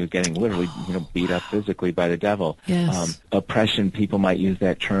Vianney, when he was getting literally, beat up physically by the devil. Yes. Oppression, people might use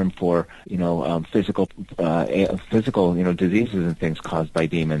that term for, physical, diseases and things caused by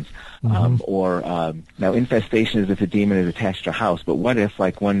demons. Now infestation is if a demon is attached to a house. But what if,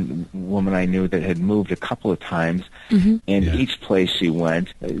 like one woman I knew that had moved a couple of times, and each place she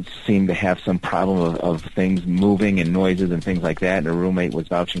went seemed to have some problem of things moving and noises and things like that, and her roommate was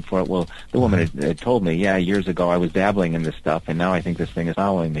vouching for it. Well, the woman had told me, years ago I was dabbling in this stuff, and now I think this thing is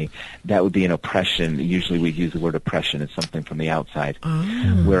following me. That would be an oppression. Usually we use the word oppression as something from the outside.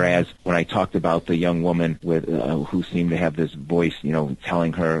 Whereas when I talked about the young woman with who seemed to have this voice,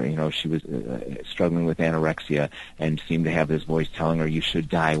 telling her, she was struggling with anorexia, and seemed to have this voice telling her, you should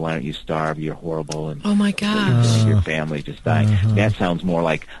die, why don't you starve, you're horrible, and oh my gosh, your family just die. That sounds more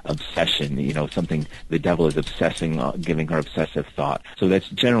like obsession, something the devil is obsessing, giving her obsessive thought. So that's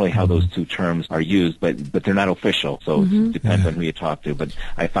generally how those two terms are used, but they're not official, so it depends on who you talk to. But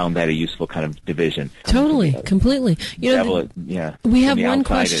I found that a useful kind of division. Totally, completely. Devil, we have one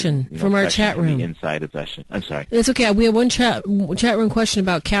question from our chat room. The inside obsession. I'm sorry. It's okay. We have one chat room question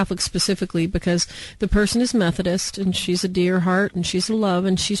about Catholics specifically, because the person is Methodist, and she's a dear heart, and she's a love,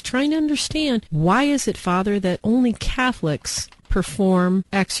 and she's trying to understand, why is it, Father, that only Catholics perform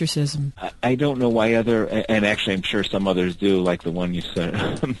exorcism? I don't know why and actually I'm sure some others do, like the one you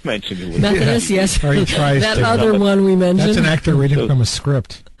mentioned. Methodist, yes. Or he tries that to. other one we mentioned. That's an actor reading from a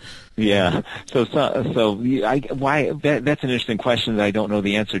script. Yeah. Why? That's an interesting question that I don't know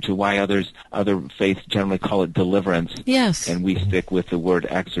the answer to. Why other faiths generally call it deliverance? Yes. And we stick with the word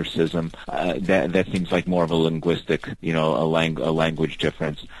exorcism. That seems like more of a linguistic, a language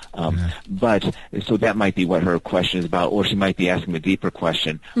difference. But so that might be what her question is about, or she might be asking a deeper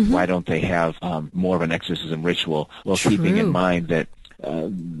question: why don't they have more of an exorcism ritual? Well, keeping in mind that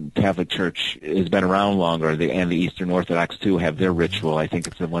Catholic Church has been around longer, and the Eastern Orthodox too have their ritual. I think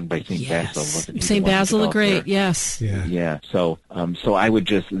it's the one by St. Basil. St. Basil the Great, yes. Yeah. So I would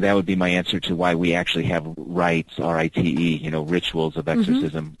that would be my answer to why we actually have rites, R-I-T-E, rituals of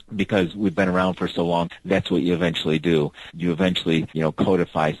exorcism, because we've been around for so long. That's what you eventually do. You eventually,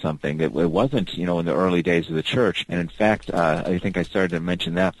 codify something that it wasn't, in the early days of the Church. And in fact, I think I started to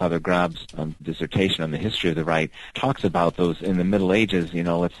mention that Father Grab's dissertation on the history of the rite talks about those in the Middle Ages.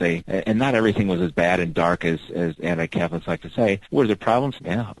 Let's say, and not everything was as bad and dark as anti-Catholics like to say. Were there problems?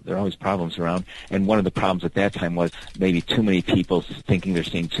 Yeah, there are always problems around. And one of the problems at that time was maybe too many people thinking they're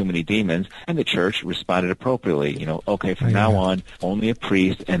seeing too many demons, and the Church responded appropriately. Okay, from now on, only a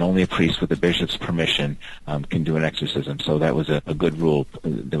priest, and only a priest with the bishop's permission can do an exorcism. So that was a good rule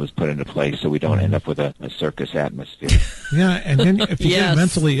that was put into place, so we don't end up with a circus atmosphere. Yeah, and then if you get a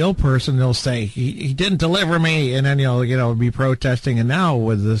mentally ill person, they'll say, he didn't deliver me, and then you'll be protesting. And now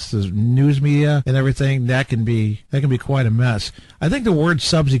with this news media and everything, that can be quite a mess. I think the word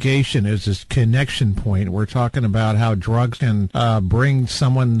subjugation is this connection point. We're talking about how drugs can bring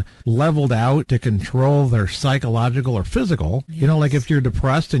someone leveled out to control their psychological or physical. Yes. Like if you're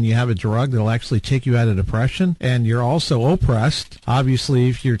depressed and you have a drug, that'll actually take you out of depression. And you're also oppressed. Obviously,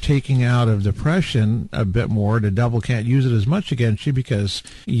 if you're taking out of depression a bit more, the devil can't use it as much against you because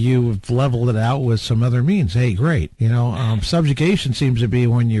you've leveled it out with some other means. Hey, great. Subjugation seems to be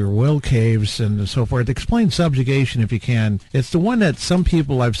when your will caves and so forth. Explain subjugation if you can. It's the one that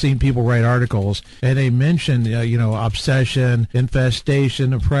I've seen people write articles, and they mention, obsession,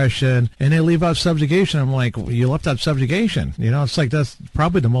 infestation, oppression, and they leave out subjugation. I'm like, you left out subjugation. It's like that's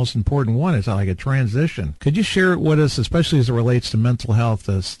probably the most important one. It's like a transition. Could you share it with us, especially as it relates to mental health,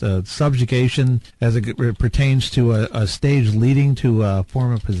 the subjugation as it pertains to a stage leading to a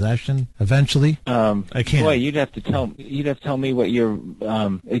form of possession eventually? I can't. Boy, you'd have to tell me what you're.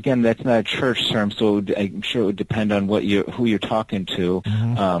 Again, that's not a church term, so I'm sure it would depend on who you're talking to.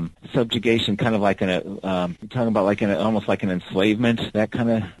 Subjugation, kind of like you're talking about almost like an enslavement. That kind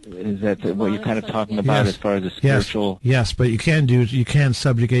of is that what you're kind of talking about as far as the spiritual. Yes, but you can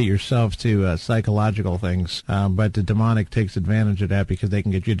subjugate yourself to psychological things. But the demonic takes advantage of that because they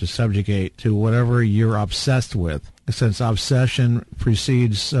can get you to subjugate to whatever you're obsessed with. since obsession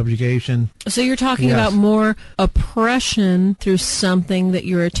precedes subjugation. So you're talking about more oppression through something that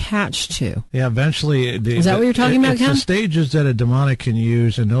you're attached to. Yeah, eventually. Is that what you're talking about, It's Ken? the stages that a demonic can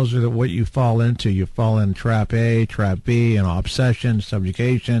use, and those are what you fall into. You fall in trap A, trap B, obsession,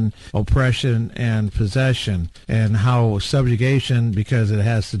 subjugation, oppression, and possession. And how subjugation, because it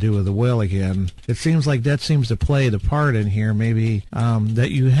has to do with the will again, it seems like that seems to play the part in here, maybe,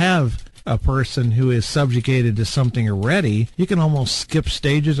 that you have a person who is subjugated to something already. You can almost skip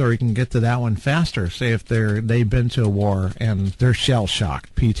stages, or you can get to that one faster. Say if they've been to a war and they're shell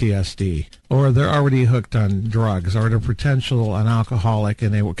shocked, PTSD, or they're already hooked on drugs, or they're potential an alcoholic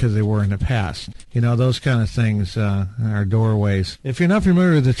and because they were in the past. Those kind of things are doorways. If you're not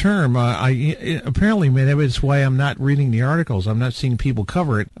familiar with the term, apparently maybe it's why I'm not reading the articles. I'm not seeing people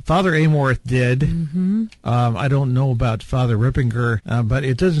cover it. Father Amorth did. Mm-hmm. I don't know about Father Rippinger, but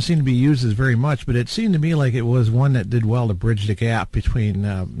it doesn't seem to be used as very much. But it seemed to me like it was one that did well to bridge the gap between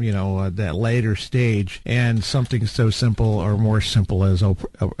that later stage and something so simple or more simple as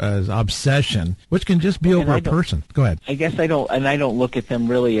obsession, which can just be over a person. Go ahead. I guess I don't look at them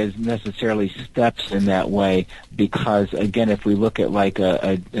really as necessarily steps in that way, because again, if we look at like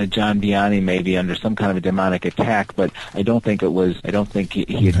a John Vianney maybe under some kind of a demonic attack, but I don't think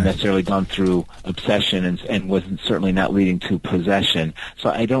he had necessarily gone through obsession and was certainly not leading to possession. So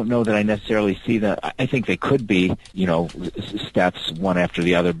I don't know that I necessarily see that. I think they could be, steps one after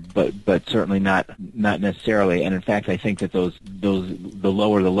the other, but certainly not necessarily. And in fact, I think that the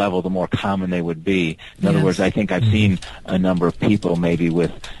lower the level, the more common they would be. In other words, I think I've seen a number of people maybe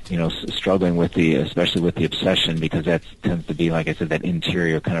with, struggling with especially with the obsession, because that tends to be, like I said, that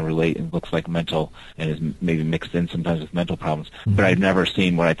interior kind of it looks like mental and is maybe mixed in sometimes with mental problems. Mm-hmm. But I've never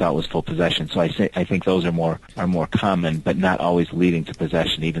seen what I thought was full possession. So I think those are more common, but not always leading to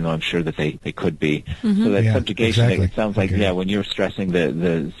possession, even though I'm sure that they could be. Mm-hmm. So that subjugation, exactly. It sounds like, when you're stressing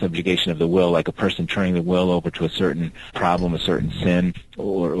the subjugation of the will, like a person turning the will over to a certain problem, a certain sin,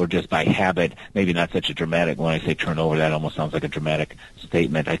 or just by habit, maybe not such a dramatic, when I say turn over, that almost sounds like a dramatic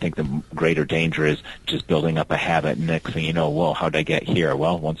statement. I think the greater danger is just building up a habit, and next thing you know, whoa, how'd I get here?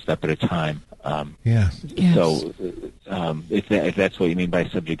 Well, one step at a time. So if that's what you mean by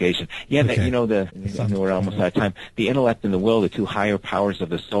subjugation, we're almost out of time. The intellect and the will, the two higher powers of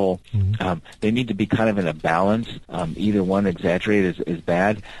the soul, they need to be kind of in a balance. Either one exaggerated is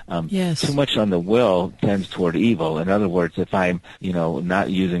bad. Too much on the will tends toward evil. In other words, if I'm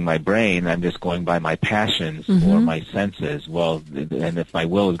not using my brain, I'm just going by my passions or my senses. Well, and if my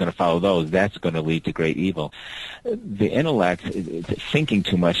will is going to follow those, that's going to lead to great evil. The intellect, thinking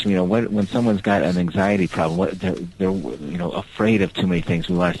too much. When someone's got an anxiety problem, they're afraid of too many things.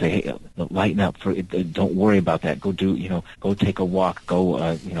 We want to say, hey, lighten up. Don't worry about that. Go go take a walk.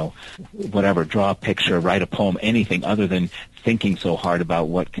 Go, whatever. Draw a picture. Write a poem. Anything other than thinking so hard about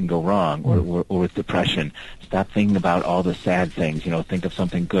what can go wrong, or with depression. Stop thinking about all the sad things. Think of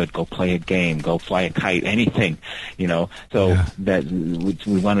something good. Go play a game. Go fly a kite. Anything. That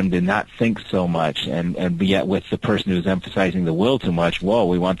we want them to not think so much, and yet with the person who's emphasizing the will too much,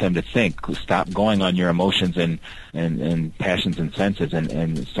 we want them to think. Stop going on your emotions and passions and senses,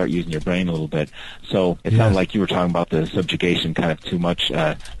 and start using your brain a little bit. So it sounded like you were talking about the subjugation, kind of too much,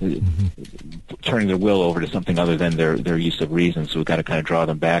 turning their will over to something other than their use of reason. So we've got to kind of draw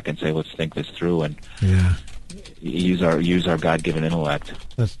them back and say, let's think this through and use our God-given intellect.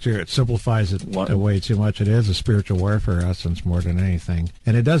 That's true. It simplifies it way too much. It is a spiritual warfare essence more than anything.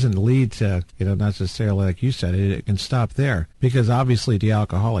 And it doesn't lead to, not necessarily like you said, it can stop there. Because obviously the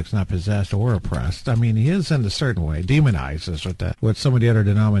alcoholic's not possessed or oppressed. I mean, he is in a certain way. Demonized is what some of the other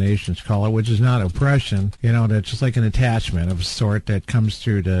denominations call it, which is not oppression. That's just like an attachment of a sort that comes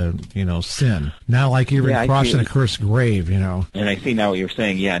through to, sin. Not like you're crossing a cursed grave, And I see now what you're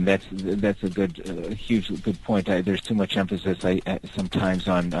saying, and that's a good, huge good point. There's too much emphasis sometimes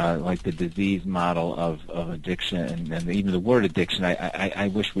on like the disease model of addiction, and even the word addiction. I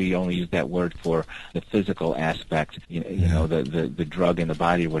wish we only used that word for the physical aspect, the drug in the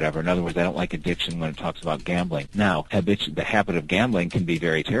body or whatever. In other words, I don't like addiction when it talks about gambling. Now, the habit of gambling can be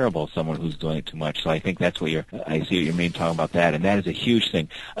very terrible, someone who's doing it too much. So I think that's what I see what you mean talking about that, and that is a huge thing.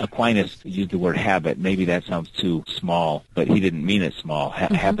 Aquinas used the word habit. Maybe that sounds too small, but he didn't mean it small.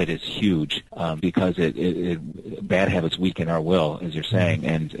 Habit is huge because bad habits weaken our will, as you're saying,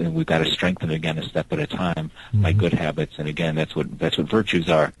 and we've got to strengthen it again a step at a time by good habits. And again, that's what virtues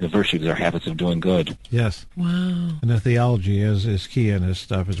are. The virtues are habits of doing good. Yes. Wow. And the theology is key in this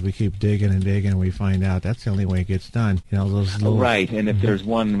stuff. As we keep digging and digging, we find out that's the only way it gets done. Those little... Right. And if there's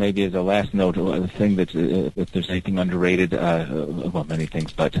one, maybe as a last note, a thing that if there's anything underrated, well, many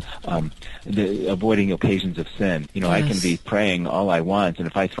things, but avoiding occasions of sin. Yes. I can be praying all I want, and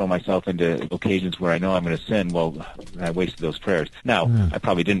if I throw myself into occasions where I know I'm going to sin, well, I wasted those prayers. Now, I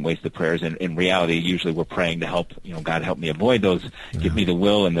probably didn't waste the prayers. In reality, usually we're praying to help, God help me avoid those, give me the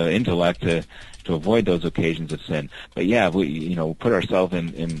will and the intellect to avoid those occasions of sin. But yeah, we put ourselves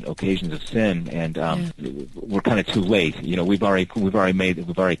in occasions of sin, and we're kind of too late. We've already committed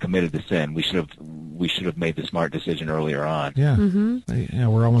the sin. We should have made the smart decision earlier on. Yeah. Yeah,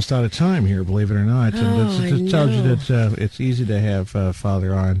 we're almost out of time here, believe it or not. And it tells you that it's easy to have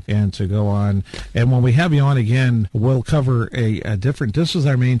Father on and to go on. And when we have you on again, we'll cover a different. This is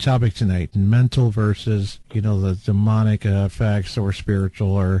our main topic tonight: mental versus the demonic effects, or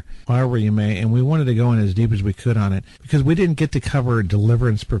spiritual, or however you may. And we wanted to go in as deep as we could on it because we didn't get to cover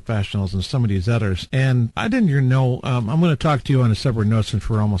deliverance professionals and some of these others. And I didn't know. I'm going to talk to you on a separate note since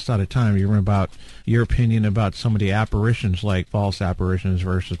we're almost out of time. You're about your opinion about some of the apparitions, like false apparitions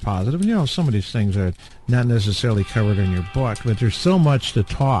versus positive. Some of these things are not necessarily covered in your book, but there's so much to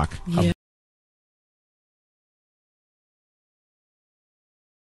talk about.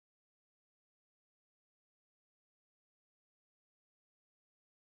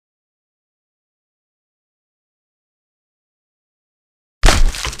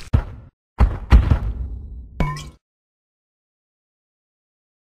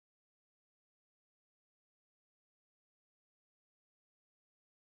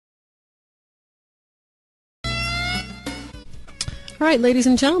 All right, ladies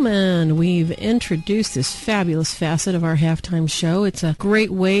and gentlemen, we've introduced this fabulous facet of our halftime show. It's a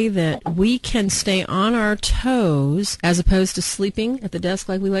great way that we can stay on our toes as opposed to sleeping at the desk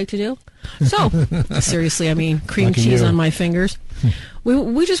like we like to do. So, seriously, cream Lucky cheese you. on my fingers.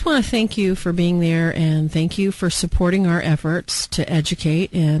 We just want to thank you for being there, and thank you for supporting our efforts to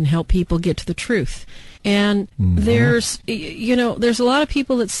educate and help people get to the truth. And there's a lot of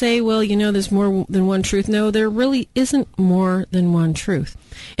people that say, well, there's more than one truth. No, there really isn't more than one truth.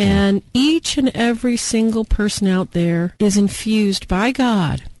 And each and every single person out there is infused by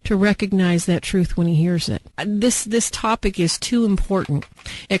God to recognize that truth when he hears it. This topic is too important,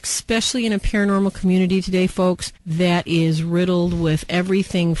 especially in a paranormal community today, folks, that is riddled with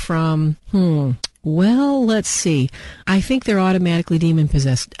everything from, well, let's see. I think they're automatically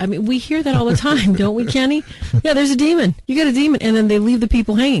demon-possessed. We hear that all the time, don't we, Kenny? Yeah, there's a demon. You got a demon. And then they leave the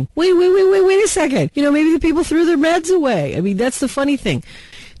people hanging. Wait a second. Maybe the people threw their meds away. That's the funny thing.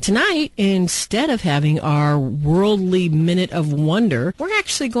 Tonight, instead of having our worldly minute of wonder, we're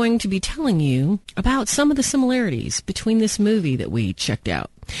actually going to be telling you about some of the similarities between this movie that we checked out.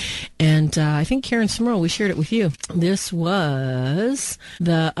 And I think, Karen Smurl, we shared it with you. This was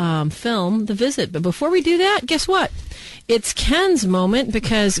the film, The Visit. But before we do that, guess what? It's Ken's moment,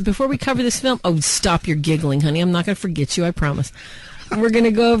 because before we cover this film... Oh, stop your giggling, honey. I'm not going to forget you, I promise. We're going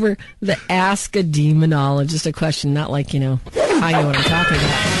to go over the Ask a Demonologist a question, not like, I know what I'm talking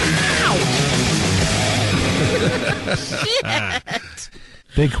about. Shit.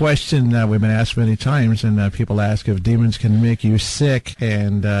 Big question we've been asked many times, and people ask if demons can make you sick,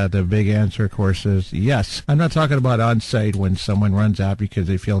 and the big answer, of course, is yes. I'm not talking about on-site when someone runs out because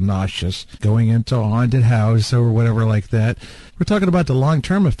they feel nauseous, going into a haunted house or whatever like that. We're talking about the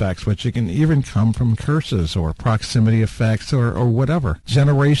long-term effects, which can even come from curses or proximity effects or whatever.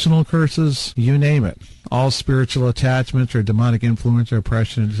 Generational curses, you name it. All spiritual attachments or demonic influence or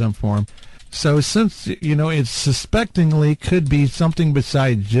oppression in some form. So since, it suspectingly could be something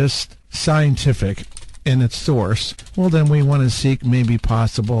besides just scientific in its source, well, then we want to seek maybe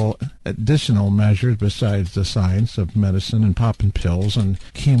possible additional measures besides the science of medicine and popping pills and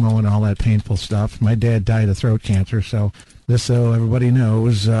chemo and all that painful stuff. My dad died of throat cancer, so just so everybody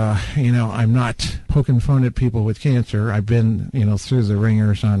knows, I'm not poking fun at people with cancer. I've been, through the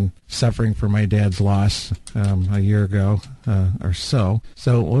ringers on suffering for my dad's loss a year ago or so.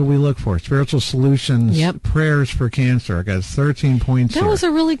 So what do we look for? Spiritual solutions, prayers for cancer. I got 13 points That here. was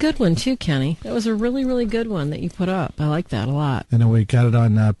a really good one, too, Kenny. That was a really, really good one that you put up. I like that a lot. And then we got it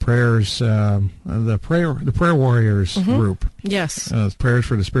on prayers, the prayer warriors group. Yes. Prayers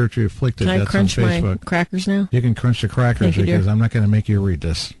for the spiritually afflicted. Can I That's crunch on Facebook. my crackers now? You can crunch the crackers because I'm not going to make you read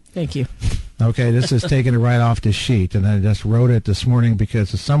this. Thank you. Okay, this is taking it right off the sheet, and I just wrote it this morning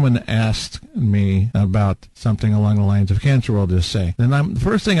because someone asked me about something along the lines of cancer, we'll just say. Then the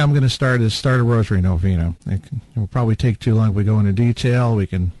first thing I'm going to start is start a rosary novena. It will probably take too long if we go into detail. We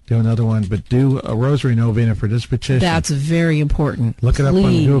can do another one, but do a rosary novena for this petition. That's very important. Look it up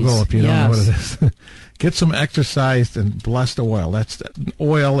on Google if you don't know what it Yes. is. Get some exercised and blessed oil. That's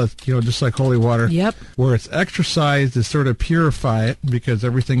oil, that's, just like holy water. Yep. Where it's exercised is sort of purify it because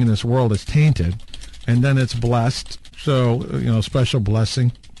everything in this world is tainted. And then it's blessed. So, special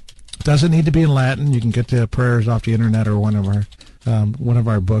blessing. Doesn't need to be in Latin. You can get the prayers off the internet or one of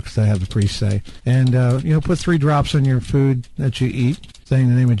our books that have the priest say. And, put 3 drops on your food that you eat, saying in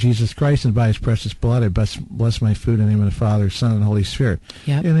the name of Jesus Christ and by his precious blood, I bless my food in the name of the Father, Son, and Holy Spirit.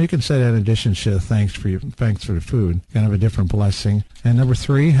 Yep. You can say that in addition to thanks for the food, kind of a different blessing. And number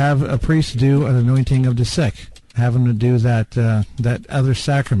 3, have a priest do an anointing of the sick. Have them to do that other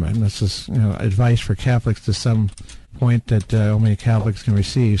sacrament. This is, advice for Catholics to some point that only Catholics can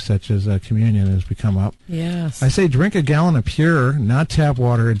receive, such as communion has become up. Yes. I say drink a gallon of pure, not tap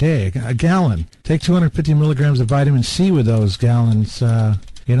water a day. A gallon. Take 250 milligrams of vitamin C with those gallons.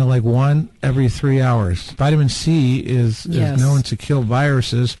 Like 1 every 3 hours. Vitamin C is known to kill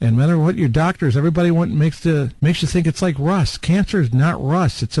viruses. And no matter what your doctors, everybody makes you think it's like rust. Cancer is not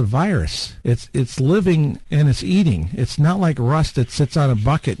rust. It's a virus. It's living and it's eating. It's not like rust that sits on a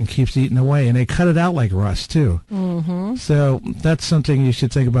bucket and keeps eating away. And they cut it out like rust, too. Mm-hmm. So that's something you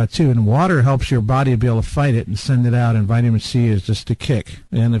should think about, too. And water helps your body be able to fight it and send it out. And vitamin C is just a kick.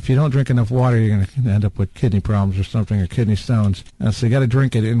 And if you don't drink enough water, you're going to end up with kidney problems or something, or kidney stones. So you got to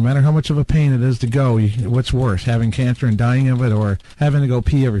drink it. And no matter how much of a pain it is to go, what's worse, having cancer and dying of it, or having to go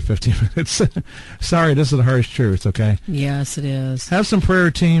pee every 15 minutes? Sorry, this is the harsh truth, okay? Yes, it is. Have some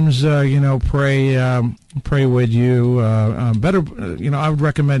prayer teams, pray with you. I would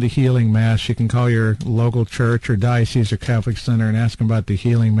recommend a healing mass. You can call your local church or diocese or Catholic center and ask them about the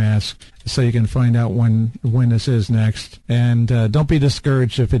healing mass, so you can find out when this is next. And don't be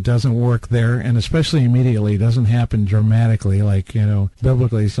discouraged if it doesn't work there, and especially immediately. It doesn't happen dramatically. Like,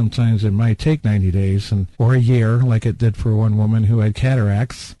 biblically, sometimes it might take 90 days or a year, like it did for one woman who had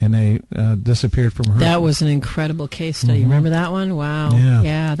cataracts, and they disappeared from her. That was an incredible case study. Mm-hmm. Remember that one? Wow.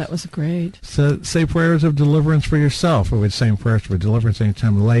 Yeah, that was great. So say prayers of deliverance for yourself. I would say prayers for deliverance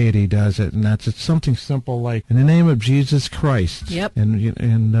anytime laity does it, and that's something simple like, in the name of Jesus Christ. Yep.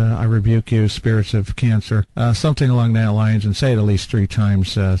 And I rebuke you, spirits of cancer. Something along that lines, and say it at least 3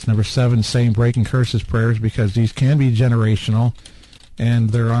 times. Number 7, saying breaking curses prayers, because these can be generational, and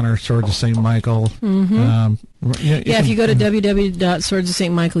they're on our Swords of St. Michael. Mm-hmm. If you go to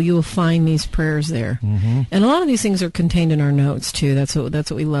www.swordsofstmichael, you will find these prayers there. Mm-hmm. And a lot of these things are contained in our notes, too. That's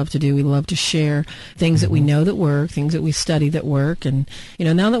what we love to do. We love to share things that we know that work, things that we study that work. And,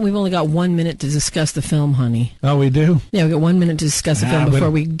 now that we've only got 1 minute to discuss the film, honey. Oh, we do? Yeah, we've got 1 minute to discuss the film before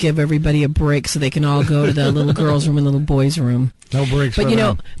we give everybody a break so they can all go to the little girls' room and little boys' room. No breaks for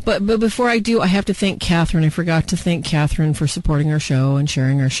them. But before I do, I have to thank Catherine. I forgot to thank Catherine for supporting our show and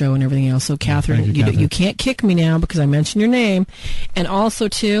sharing our show and everything else. So, Catherine, you can't kick me now because I mentioned your name. And also,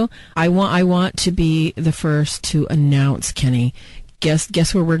 too, I want to be the first to announce, Kenny.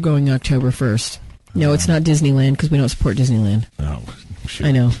 Guess where we're going October 1st? No, it's not Disneyland because we don't support Disneyland. Oh, shoot.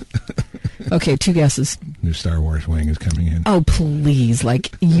 I know. Okay, 2 guesses. New Star Wars wing is coming in. Oh, please.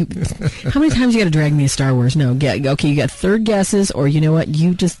 Like, how many times you got to drag me to Star Wars? No, okay, you got 3rd guesses, or you know what?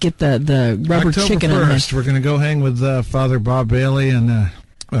 You just get the rubber October chicken 1st, on that. we're going to go hang with Father Bob Bailey and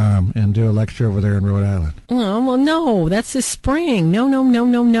do a lecture over there in Rhode Island. Oh, well, no, that's this spring. No.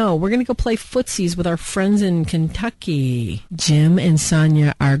 We're going to go play footsies with our friends in Kentucky. Jim and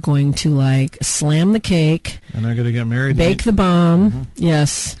Sonia are going to, slam the cake. And they're going to get married. Bake the bomb. Mm-hmm.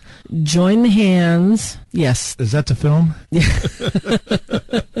 Yes. Join the hands. Yes. Is that the film?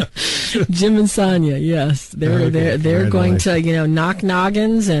 Jim and Sonia, yes. They're going to, knock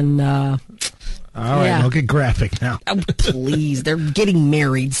noggins and... All right, don't get graphic now. Oh, please. They're getting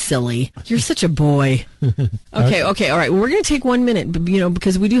married, silly. You're such a boy. Okay, all right. We're going to take 1 minute,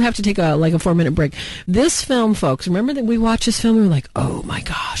 because we do have to take a 4-minute break. This film, folks, remember that we watched this film and we were like, oh, my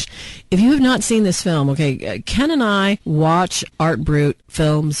gosh. If you have not seen this film, okay, Ken and I watch Art Brut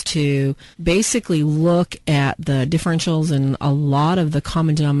films to basically look at the differentials and a lot of the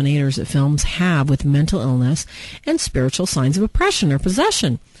common denominators that films have with mental illness and spiritual signs of oppression or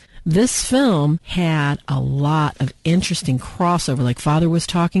possession. This film had a lot of interesting crossover, like Father was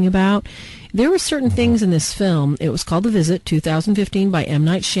talking about. There were certain things in this film. It was called The Visit, 2015, by M.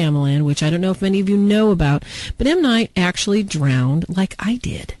 Night Shyamalan, which I don't know if many of you know about, but M. Night actually drowned like I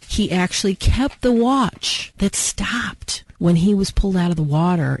did. He actually kept the watch that stopped when he was pulled out of the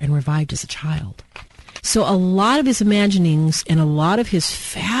water and revived as a child. So a lot of his imaginings and a lot of his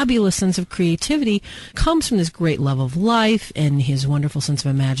fabulous sense of creativity comes from this great love of life and his wonderful sense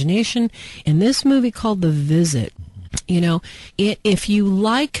of imagination. In this movie called The Visit, you know, if you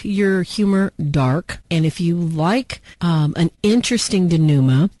like your humor dark, and if you like an interesting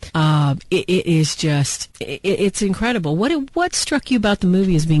denouement, it is just, it's incredible. What struck you about the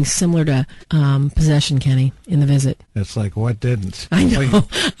movie as being similar to Possession, Kenny, in The Visit? It's like, what didn't? I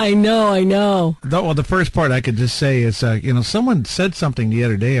know. Well, the first part I could just say is, someone said something the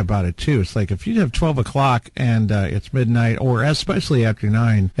other day about it, too. It's like, if you have 12 o'clock and it's midnight, or especially after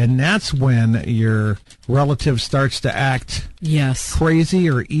 9, and that's when your relative starts to act crazy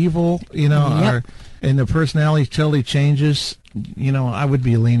or evil, and the personality totally changes, I would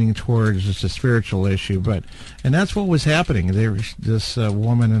be leaning towards just a spiritual issue, and that's what was happening. There was this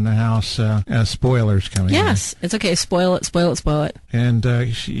woman in the house, spoilers coming in. Yes, it's okay. Spoil it. And,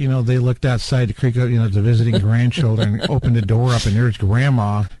 they looked outside the creek, the visiting grandchildren, opened the door up, and there's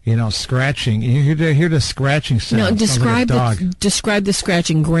Grandma, scratching. You hear the scratching sound. No, describe the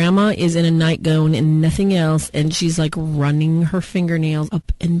scratching. Grandma is in a nightgown and nothing else, and she's like running her fingernails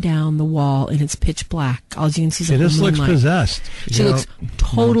up and down the wall, and it's pitch black. All you can see is like this looks possessed. She looks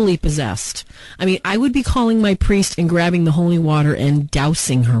totally possessed. I mean, I would be calling my priest and grabbing the holy water and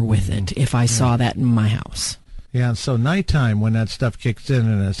dousing her with it if I saw that in my house. Yeah, and so nighttime, when that stuff kicks in,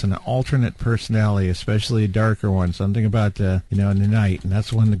 and it's an alternate personality, especially a darker one, something about, in the night, and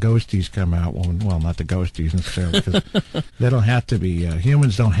that's when the ghosties come out. Well, not the ghosties necessarily, because they don't have to be,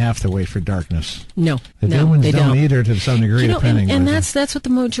 humans don't have to wait for darkness. No, humans they don't either, to some degree, depending. And that's what the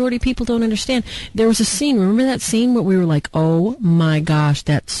majority of people don't understand. There was a scene, remember that scene where we were like, oh my gosh,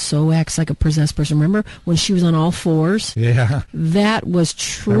 that so acts like a possessed person. Remember when she was on all fours? Yeah. That was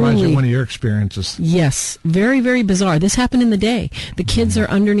truly... That reminds me of one of your experiences. Yes, very, very bizarre. This happened in the day. The kids are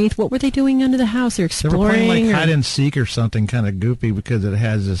underneath. What were they doing under the house? They're exploring. They were playing like hide and seek or something kind of goofy, because it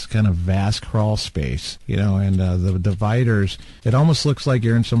has this kind of vast crawl space, and the dividers. It almost looks like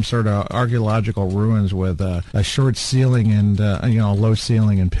you're in some sort of archaeological ruins with a short ceiling and a low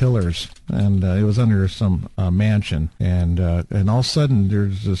ceiling and pillars. And it was under some mansion, and all of a sudden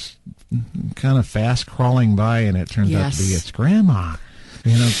there's this kind of fast crawling by, and it turns out to be its Grandma.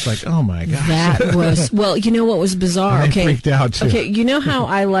 It's like, oh my gosh. That was, well, what was bizarre? I freaked out too. Okay, you know how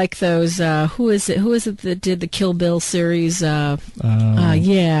I like those, who is it that did the Kill Bill series? That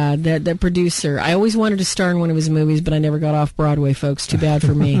producer. I always wanted to star in one of his movies, but I never got off Broadway, folks. Too bad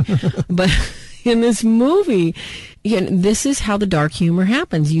for me. But in this movie, this is how the dark humor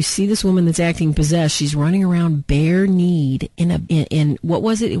happens. You see this woman that's acting possessed. She's running around bare-kneed in what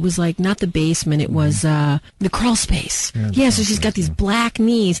was it? It was like not the basement. It was the crawl space. Yeah, so she's got these black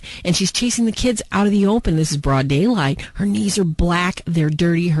knees, and she's chasing the kids out of the open. This is broad daylight. Her knees are black. They're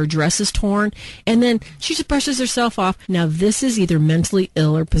dirty. Her dress is torn. And then she just brushes herself off. Now, this is either mentally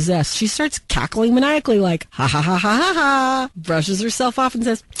ill or possessed. She starts cackling maniacally like, ha, ha, ha, ha, ha, ha. Brushes herself off and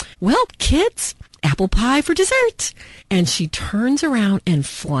says, well, kids, apple pie for dessert. And she turns around and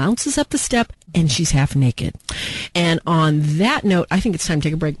flounces up the step, and she's half naked. And on that note, I think it's time to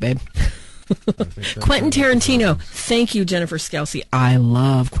take a break, babe. Quentin Tarantino. Thank you, Jennifer Scalzi. I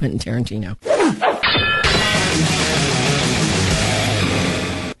love Quentin Tarantino.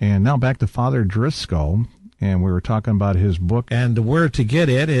 And now back to Father Driscoll. And we were talking about his book. And where to get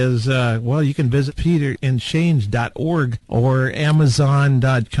it is, you can visit peterandchains.org or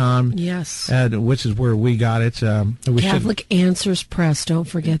Amazon.com. Yes. Which is where we got it. Catholic Answers Press. Don't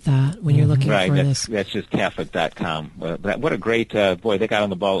forget that when you're looking for this. That's just Catholic.com. What a great, they got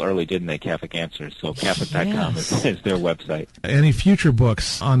on the ball early, didn't they, Catholic Answers? So Catholic.com is their website. Any future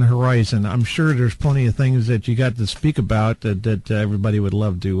books on the horizon? I'm sure there's plenty of things that you got to speak about that everybody would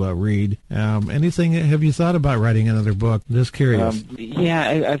love to read. Anything, have you thought about writing another book? Just curious.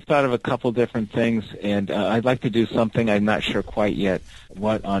 I've thought of a couple different things, and I'd like to do something. I'm not sure quite yet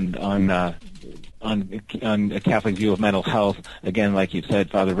what on a Catholic view of mental health. Again, like you said,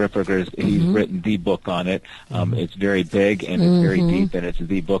 Father Ripperger's, he's written the book on it. It's very big and it's very deep, and it's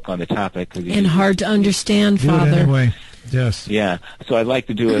the book on the topic. And hard to understand, Father. Anyway. Yes. Yeah. So I'd like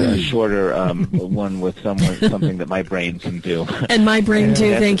to do a shorter one with something that my brain can do. And my brain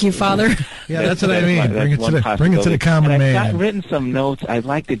too. Thank you, Father. Yeah, that's what I mean. Bring it to the common man. I've written some notes. I'd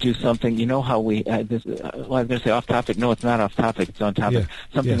like to do something. You know how we I'm going to say off topic. No, it's not off topic. It's on topic.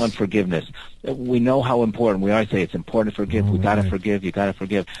 Yeah. Something on forgiveness. We know how important. We always say it's important to forgive. We got to forgive. You got to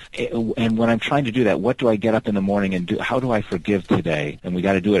forgive. And when I'm trying to do that, what do I get up in the morning and do? How do I forgive today? And we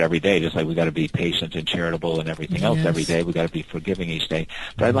got to do it every day, just like we got to be patient and charitable and everything else every day. day. We got to be forgiving each day.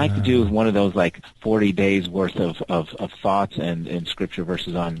 But I'd like to do one of those like 40 days worth of thoughts and scripture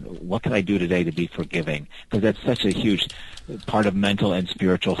verses on what can I do today to be forgiving, because that's such a huge part of mental and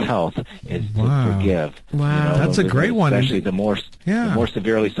spiritual health is to forgive. Wow, that's a great one. Especially the more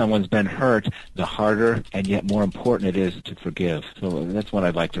severely someone's been hurt, the harder and yet more important it is to forgive. So that's what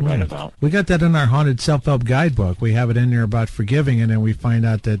I'd like to write about. We got that in our Haunted Self-Help Guidebook. We have it in there about forgiving, and then we find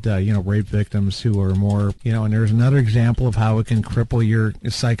out that rape victims who are more, and there's another example of how it can cripple your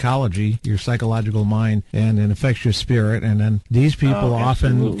psychology, your psychological mind, and it affects your spirit. And then these people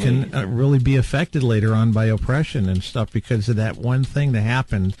often can really be affected later on by oppression and stuff because of that one thing that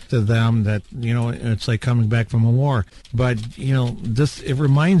happened to them that, it's like coming back from a war. But, it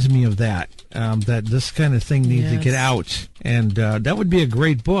reminds me of that this kind of thing needs to get out. And that would be a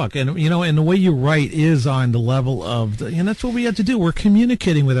great book. And, and the way you write is on the level of, and that's what we have to do. We're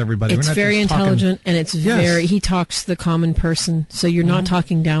communicating with everybody. It's very intelligent, and it's he talks to the common person. So you're not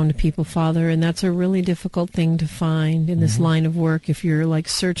talking down to people, Father, and that's a really difficult thing to find in this line of work. If you're like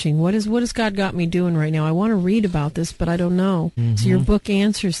searching, what has God got me doing right now? I want to read about this, but I don't know. So your book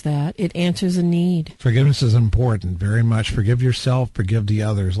answers that. It answers a need. Forgiveness is important, very much. Forgive yourself, forgive the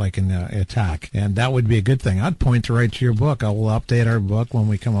others, like in attack. And that would be a good thing. I'd point right to your book. I will update our book when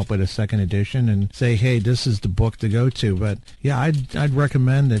we come up with a second edition and say, hey, this is the book to go to. But yeah, I'd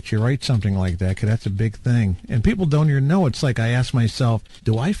recommend that you write something like that, because that's a big thing. And people don't even know. It's like I ask myself,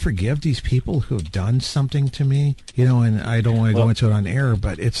 do I forgive these people who have done something to me? And I don't want to go into it on air,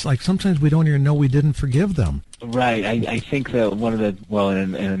 but it's like sometimes we don't even know we didn't forgive them. Right. I think that one of the,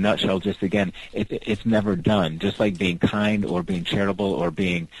 in a nutshell, just again, it's never done. Just like being kind or being charitable or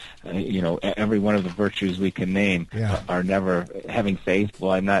being, every one of the virtues we can name are never having faith.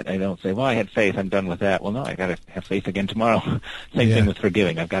 Well, I don't say, I had faith, I'm done with that. Well, no, I got to have faith again tomorrow. Same thing with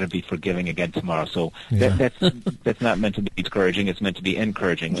forgiving. I've got to be forgiving again tomorrow. So that's not meant to be discouraging. It's meant to be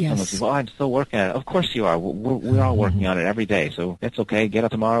encouraging. When someone says, I'm still working on it. Of course you are. We're all working on it every day. So that's okay. Get up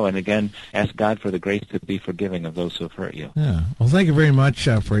tomorrow and again, ask God for the grace to be forgiving of those who have hurt you. Yeah. Well, thank you very much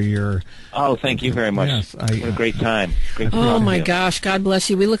for your... Oh, thank you very much. Yes, what a great time. Oh, my gosh. God bless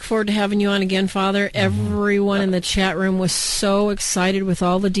you. We look forward to having you on again, Father. Everyone in the chat room was so excited with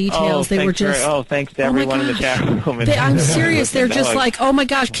all the details. Thanks to everyone in the chat room. I'm serious. They're just like, oh, my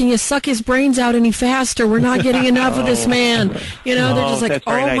gosh, can you suck his brains out any faster? We're not getting enough of this man. They're just like,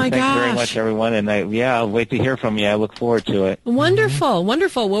 my gosh. Thanks very much, everyone. And I'll wait to hear from you. I look forward to it. Wonderful.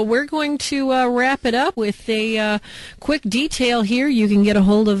 Wonderful. Well, we're going to wrap it up with a quick detail here. You can get a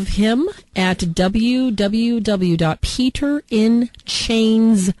hold of him at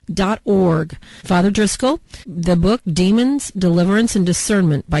www.peterinchains.org. Father Driscoll, the book Demons, Deliverance and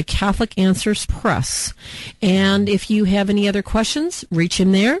Discernment by Catholic Answers Press. And if you have any other questions, reach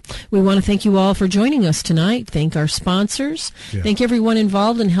him there. We want to thank you all for joining us tonight. Thank our sponsors. Yeah. Thank everyone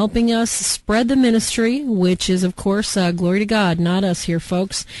involved in helping us spread the ministry, which is, of course, glory to God, not us here,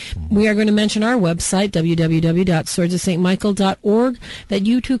 folks. We are going to mention our website, www.swordsofstmichael.org, that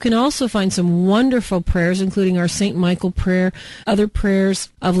you too can also find some wonderful prayers, including our St. Michael prayer, other prayers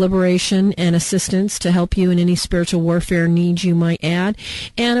of liberation and assistance to help you in any spiritual warfare needs you might add.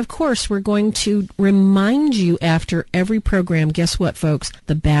 And, of course, we're going to remind you after every program, guess what, folks?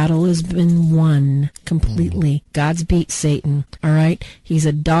 The battle has been won completely. God's beat Satan, all right? He's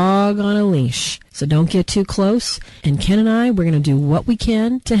a dog on a leash. So don't get too close. And Ken and I, we're going to do what we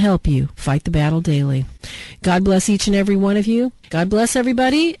can to help you fight the battle daily. God bless each and every one of you. God bless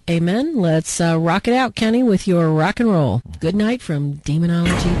everybody. Amen. Let's rock it out, Kenny, with your rock and roll. Good night from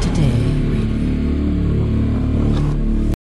Demonology Today.